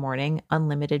every morning,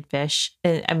 unlimited fish.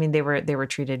 I mean, they were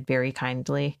treated very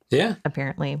kindly. Yeah.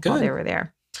 Apparently, while they were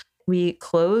there. We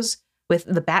close with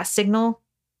the bat signal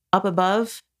up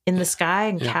above in the sky,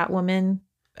 and Catwoman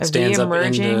stands up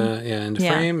reemerging. into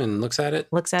frame and looks at it.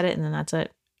 And then that's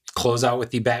it. Close out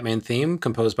with the Batman theme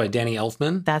composed by Danny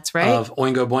Elfman. That's right. Of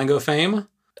Oingo Boingo fame.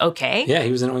 Okay. Yeah,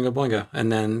 he was in Oingo Boingo and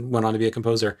then went on to be a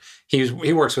composer.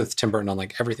 He works with Tim Burton on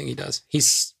like everything he does.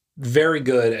 He's very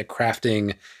good at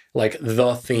crafting like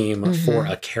the theme for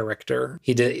a character.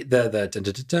 He did the dun,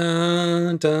 dun,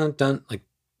 dun, dun, dun, like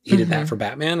he did that for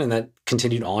Batman, and that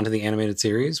continued on to the animated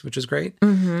series, which is great.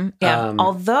 Yeah.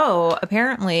 Although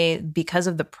apparently because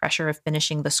of the pressure of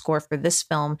finishing the score for this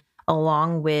film,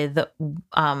 along with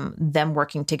them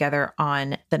working together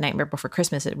on The Nightmare Before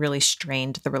Christmas, it really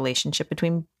strained the relationship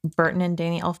between Burton and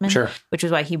Danny Elfman. Sure. Which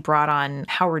is why he brought on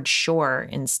Howard Shore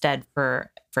instead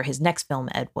for his next film,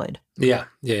 Ed Wood. Yeah.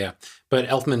 But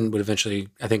Elfman would eventually,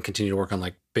 I think, continue to work on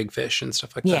like Big Fish and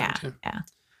stuff like that too. Yeah.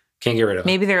 Can't get rid of him.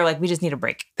 Maybe they're like, we just need a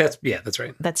break. That's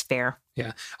right. That's fair.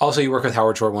 Yeah. Also, you work with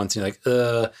Howard Shore once and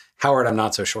you're like, Howard, I'm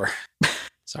not so sure.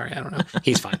 Sorry, I don't know.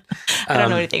 He's fine. I don't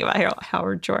know anything about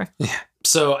Howard Shore. Yeah.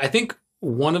 So I think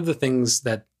one of the things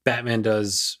that Batman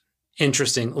does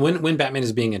interesting, when Batman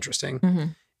is being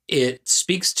interesting, it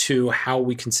speaks to how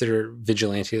we consider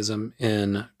vigilantism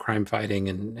in crime fighting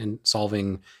and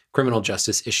solving criminal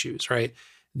justice issues, right?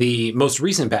 The most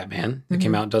recent Batman that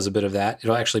came out does a bit of that.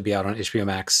 It'll actually be out on HBO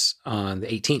Max on the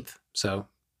 18th. So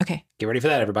okay, get ready for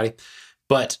that, everybody.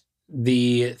 But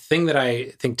the thing that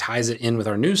I think ties it in with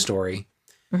our news story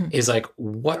is like,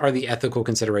 what are the ethical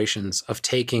considerations of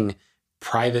taking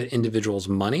private individuals'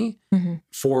 money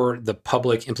for the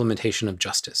public implementation of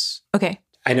justice? Okay.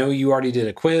 I know you already did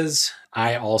a quiz.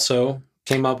 I also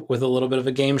came up with a little bit of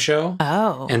a game show.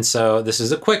 Oh. And so this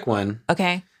is a quick one.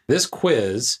 Okay. This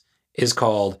quiz is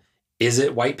called, Is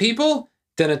It White People?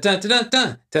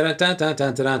 Dun-dun-dun-dun-dun,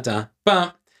 dun-dun-dun-dun-dun-dun-dun.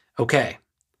 Bum. Okay.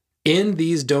 In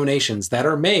these donations that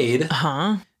are made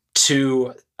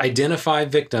to identify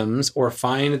victims or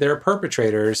find their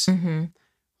perpetrators,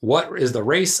 what is the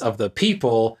race of the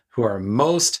people who are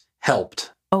most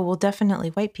helped? Oh, well, definitely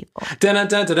white people. Dun, dun,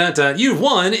 dun, dun, dun. You've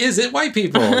won. Is it white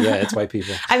people? Yeah, it's white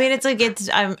people. I mean, it's like,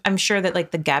 I'm sure that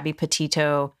like the Gabby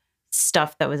Petito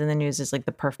stuff that was in the news is like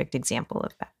the perfect example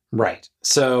of that. Right.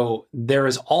 So there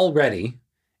is already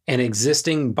an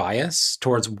existing bias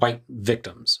towards white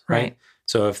victims, right?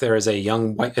 So if there is a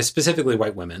young white, specifically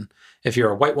white women, if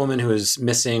you're a white woman who is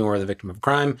missing or the victim of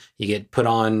crime, you get put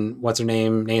on, what's her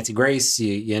name, Nancy Grace,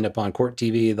 you end up on court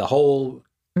TV, the whole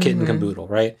kit and caboodle,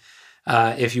 right?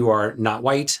 If you are not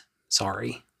white,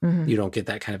 sorry, you don't get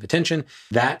that kind of attention.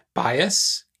 That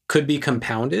bias could be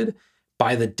compounded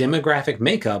by the demographic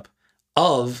makeup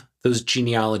of those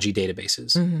genealogy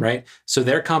databases, right? So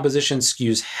their composition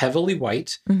skews heavily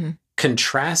white,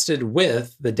 contrasted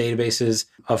with the databases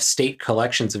of state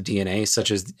collections of DNA,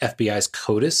 such as the FBI's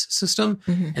CODIS system.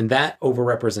 And that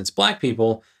overrepresents Black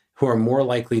people who are more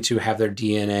likely to have their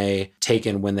DNA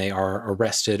taken when they are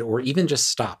arrested or even just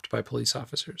stopped by police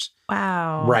officers.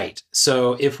 Wow. Right.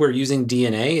 So if we're using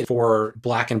DNA for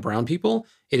Black and brown people,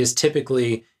 it is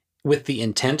typically with the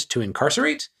intent to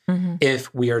incarcerate.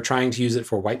 If we are trying to use it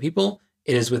for white people,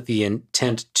 it is with the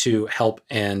intent to help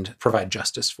and provide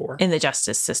justice for. In the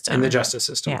justice system. In the justice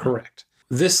system, Yeah. correct.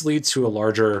 This leads to a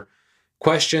larger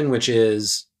question, which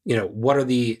is, what are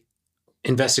the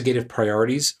investigative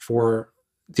priorities for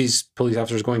these police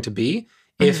officers going to be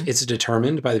if it's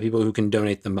determined by the people who can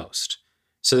donate the most?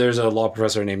 So there's a law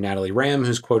professor named Natalie Ram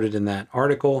who's quoted in that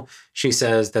article. She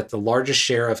says that the largest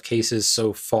share of cases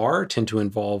so far tend to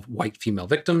involve white female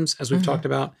victims, as we've talked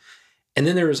about. And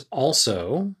then there is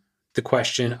also the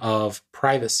question of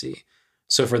privacy.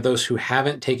 So for those who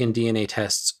haven't taken DNA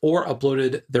tests or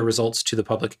uploaded their results to the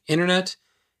public internet,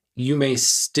 you may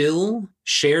still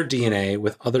share DNA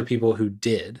with other people who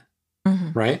did,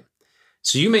 right?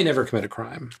 So you may never commit a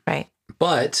crime. Right.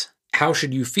 But how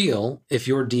should you feel if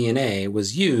your DNA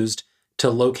was used to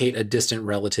locate a distant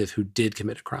relative who did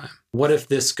commit a crime? What if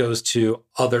this goes to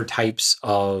other types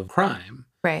of crime?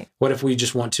 Right. What if we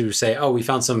just want to say, oh, we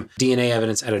found some DNA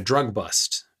evidence at a drug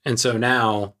bust, and so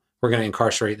now we're going to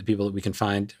incarcerate the people that we can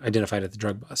find identified at the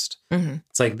drug bust?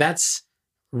 It's like, that's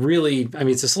really, I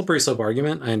mean, it's a slippery slope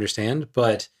argument, I understand,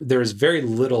 but there's very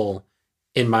little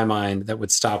in my mind that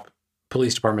would stop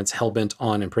police departments hell-bent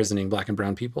on imprisoning Black and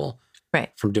brown people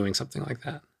from doing something like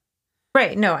that.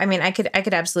 Right. No, I mean, I could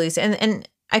absolutely see, and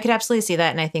I could absolutely see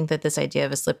that. And I think that this idea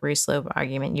of a slippery slope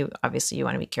argument, you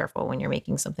want to be careful when you're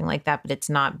making something like that, but it's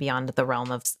not beyond the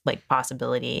realm of like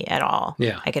possibility at all.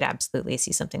 Yeah. I could absolutely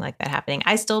see something like that happening.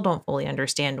 I still don't fully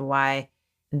understand why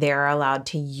they're allowed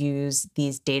to use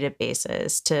these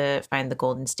databases to find the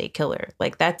Golden State Killer.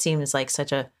 Like, that seems like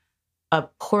such a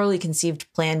poorly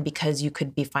conceived plan, because you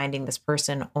could be finding this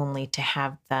person only to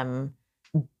have them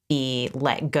be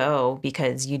let go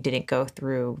because you didn't go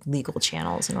through legal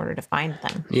channels in order to find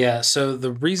them. Yeah. So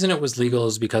the reason it was legal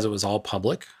is because it was all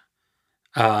public.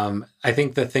 I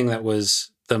think the thing that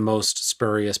was the most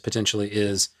spurious potentially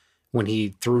is when he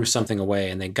threw something away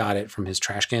and they got it from his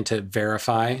trash can to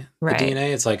verify the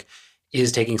DNA. It's like,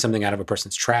 is taking something out of a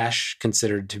person's trash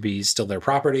considered to be still their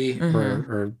property,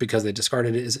 or because they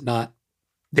discarded it, is it not?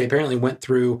 They apparently went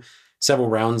through several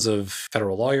rounds of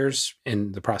federal lawyers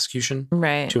in the prosecution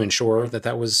to ensure that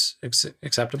that was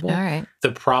acceptable. All right.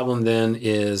 The problem then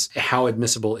is, how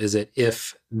admissible is it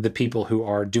if the people who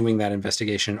are doing that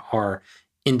investigation are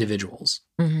individuals?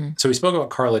 So we spoke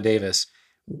about Carla Davis.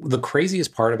 The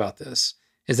craziest part about this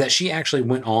is that she actually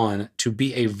went on to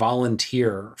be a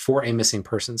volunteer for a missing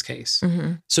persons case.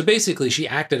 So basically, she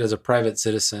acted as a private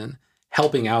citizen,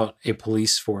 helping out a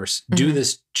police force do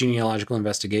this genealogical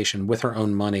investigation with her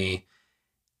own money.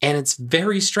 And it's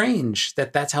very strange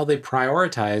that that's how they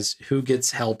prioritize who gets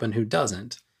help and who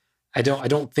doesn't. I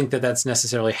don't think that that's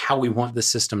necessarily how we want the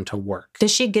system to work.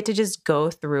 Does she get to just go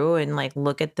through and like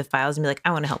look at the files and be like,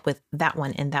 I want to help with that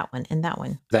one and that one and that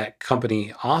one? That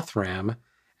company Othram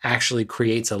actually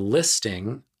creates a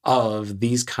listing of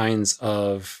these kinds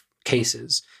of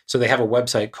cases. So they have a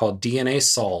website called DNA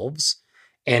Solves,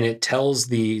 and it tells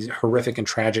the horrific and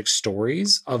tragic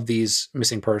stories of these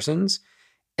missing persons.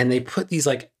 And they put these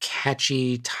like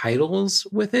catchy titles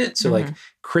with it. So like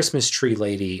Christmas Tree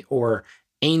Lady or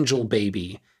Angel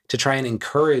Baby, to try and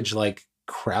encourage like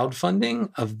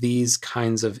crowdfunding of these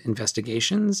kinds of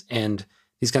investigations and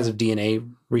these kinds of DNA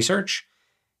research.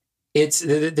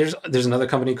 There's another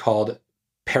company called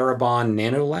Parabon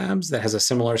Nanolabs that has a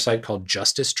similar site called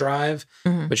Justice Drive,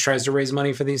 which tries to raise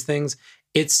money for these things.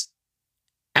 It's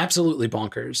absolutely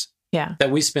bonkers that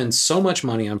we spend so much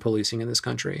money on policing in this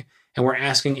country, and we're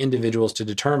asking individuals to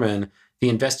determine the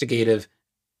investigative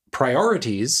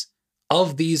priorities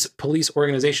of these police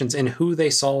organizations and who they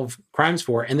solve crimes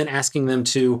for, and then asking them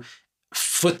to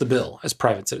foot the bill as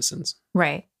private citizens.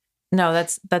 Right. No,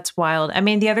 that's wild. I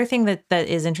mean, the other thing that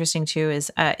is interesting too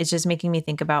is it's just making me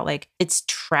think about, like, it's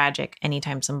tragic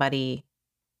anytime somebody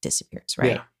disappears,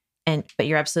 right? Yeah. But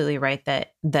you're absolutely right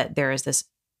that there is this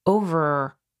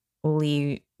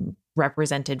overly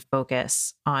represented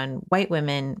focus on white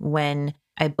women, when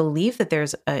I believe that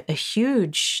there's a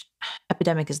huge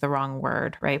epidemic is the wrong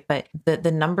word, right? But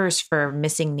the numbers for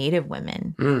missing Native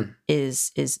women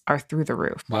are through the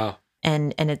roof. Wow.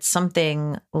 And it's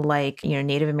something like,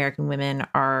 Native American women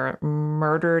are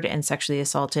murdered and sexually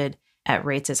assaulted at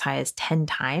rates as high as 10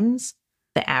 times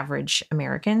the average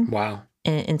American. Wow.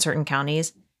 In certain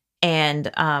counties.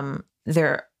 And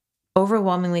they're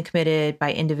overwhelmingly committed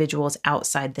by individuals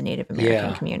outside the Native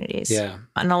American communities. Yeah.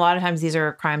 And a lot of times these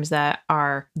are crimes that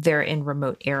they're in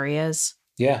remote areas.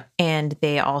 Yeah. And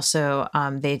they also,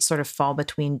 they sort of fall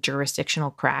between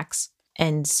jurisdictional cracks.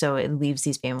 And so it leaves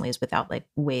these families without like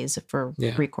ways for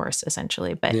recourse,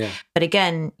 essentially. But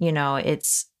again,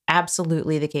 it's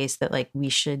absolutely the case that like we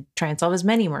should try and solve as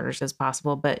many murders as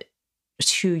possible. But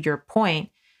to your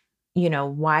point,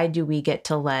 why do we get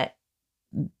to let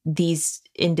these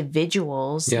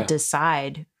individuals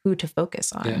decide who to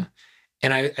focus on? Yeah.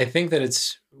 And I think that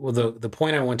the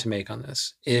point I want to make on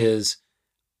this is,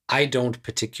 I don't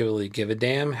particularly give a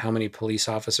damn how many police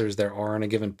officers there are in a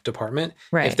given department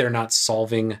if they're not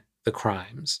solving the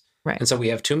crimes. Right. And so we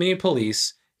have too many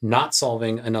police not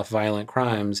solving enough violent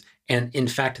crimes. And in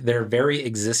fact, their very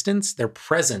existence, their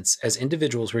presence as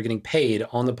individuals who are getting paid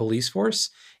on the police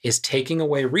force is taking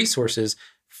away resources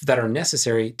that are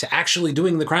necessary to actually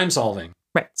doing the crime solving.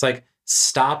 Right. It's like,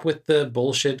 Stop with the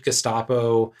bullshit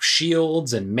Gestapo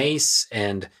shields and mace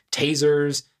and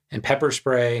tasers and pepper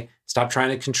spray. Stop trying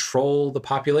to control the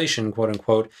population, quote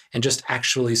unquote, and just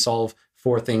actually solve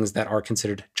for things that are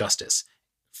considered justice.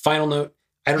 Final note,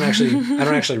 I don't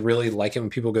actually really like it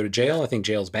when people go to jail. I think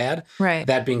jail's bad. Right.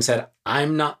 That being said,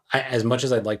 as much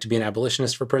as I'd like to be an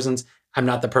abolitionist for prisons, I'm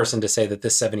not the person to say that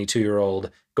this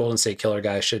 72-year-old Golden State Killer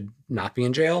guy should not be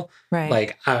in jail. Right.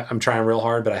 Like, I'm trying real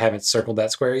hard, but I haven't circled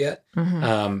that square yet.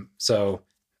 Mm-hmm. So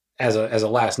as a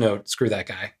last note, screw that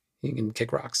guy. He can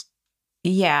kick rocks.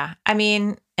 Yeah. I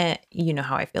mean, you know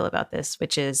how I feel about this,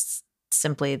 which is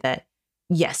simply that,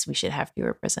 yes, we should have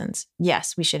fewer prisons.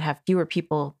 Yes, we should have fewer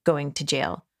people going to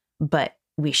jail, but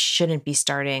we shouldn't be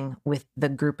starting with the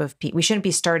group of people. We shouldn't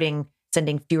be sending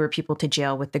fewer people to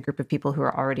jail with the group of people who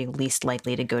are already least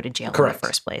likely to go to jail Correct. in the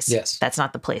first place. Yes. That's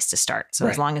not the place to start. So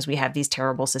Right. as long as we have these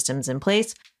terrible systems in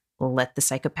place, we'll let the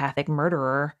psychopathic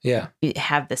murderer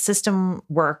have the system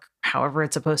work however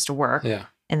it's supposed to work. Yeah.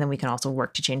 And then we can also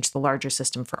work to change the larger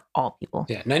system for all people.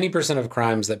 Yeah. 90% of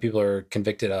crimes that people are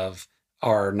convicted of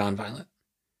are nonviolent.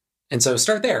 And so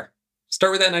start there.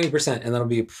 Start with that 90%, and that'll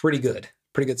be a pretty good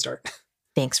start.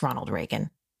 Thanks, Ronald Reagan.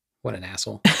 What an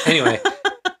asshole. Anyway,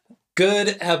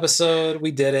 good episode.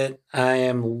 We did it.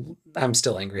 I'm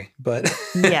still angry, but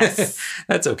Yes.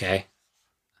 That's okay.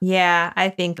 Yeah, I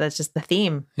think that's just the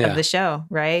theme of the show,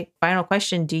 right? Final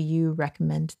question. Do you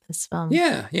recommend this film?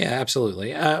 Yeah,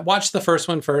 absolutely. Watch the first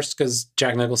one first because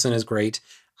Jack Nicholson is great.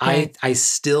 Right. I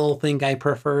still think I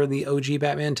prefer the OG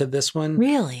Batman to this one.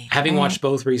 Really? Having watched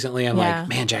both recently, I'm Yeah. like,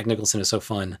 man, Jack Nicholson is so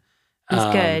fun. He's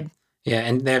good. Yeah,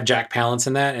 and they have Jack Palance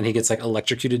in that, and he gets like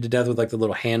electrocuted to death with like the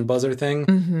little hand buzzer thing,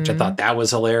 Mhm. which I thought that was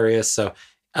hilarious. So,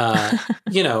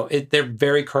 they're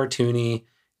very cartoony.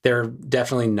 They're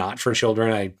definitely not for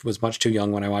children. I was much too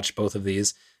young when I watched both of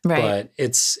these, Right. but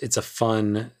it's a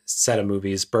fun set of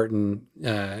movies. Burton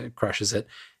crushes it.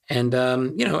 And,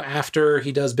 after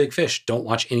he does Big Fish, don't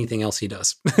watch anything else he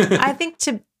does. I think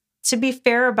to be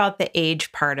fair about the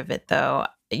age part of it, though,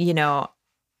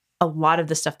 a lot of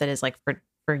the stuff that is like for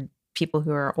people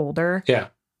who are older,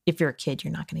 if you're a kid,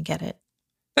 you're not going to get it.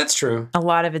 That's true. A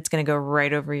lot of it's going to go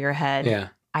right over your head. Yeah.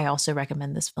 I also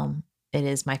recommend this film. It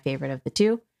is my favorite of the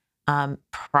two.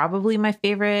 Probably my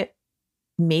favorite,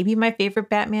 maybe my favorite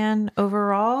Batman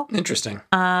overall. Interesting.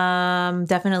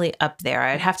 Definitely up there.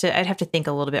 I'd have to think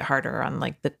a little bit harder on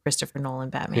like the Christopher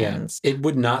Nolan Batmans. Yeah. It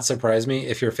would not surprise me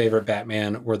if your favorite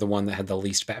Batman were the one that had the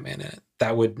least Batman in it.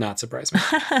 That would not surprise me.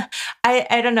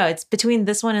 I don't know. It's between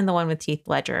this one and the one with Heath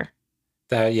Ledger.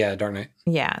 Dark Knight.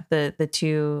 Yeah, the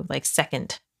two like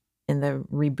second in the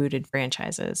rebooted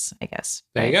franchises, I guess.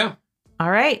 There you go. All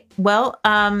right. Well,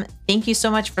 thank you so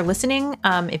much for listening.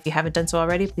 If you haven't done so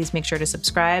already, please make sure to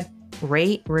subscribe,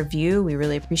 rate, review. We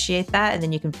really appreciate that. And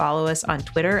then you can follow us on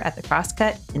Twitter at The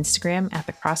Crosscut, Instagram at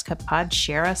The Crosscut Pod.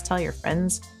 Share us, tell your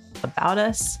friends about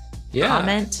us. Yeah.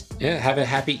 Comment. Yeah. Have a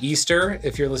happy Easter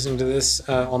if you're listening to this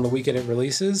on the weekend it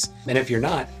releases. And if you're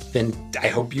not, then I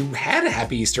hope you had a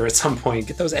happy Easter at some point.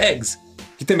 Get those eggs.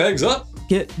 Get them eggs up.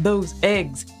 Get those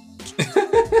eggs.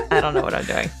 I don't know what I'm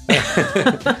doing.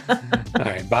 All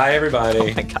right. Bye, everybody.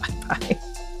 Oh my God. Bye.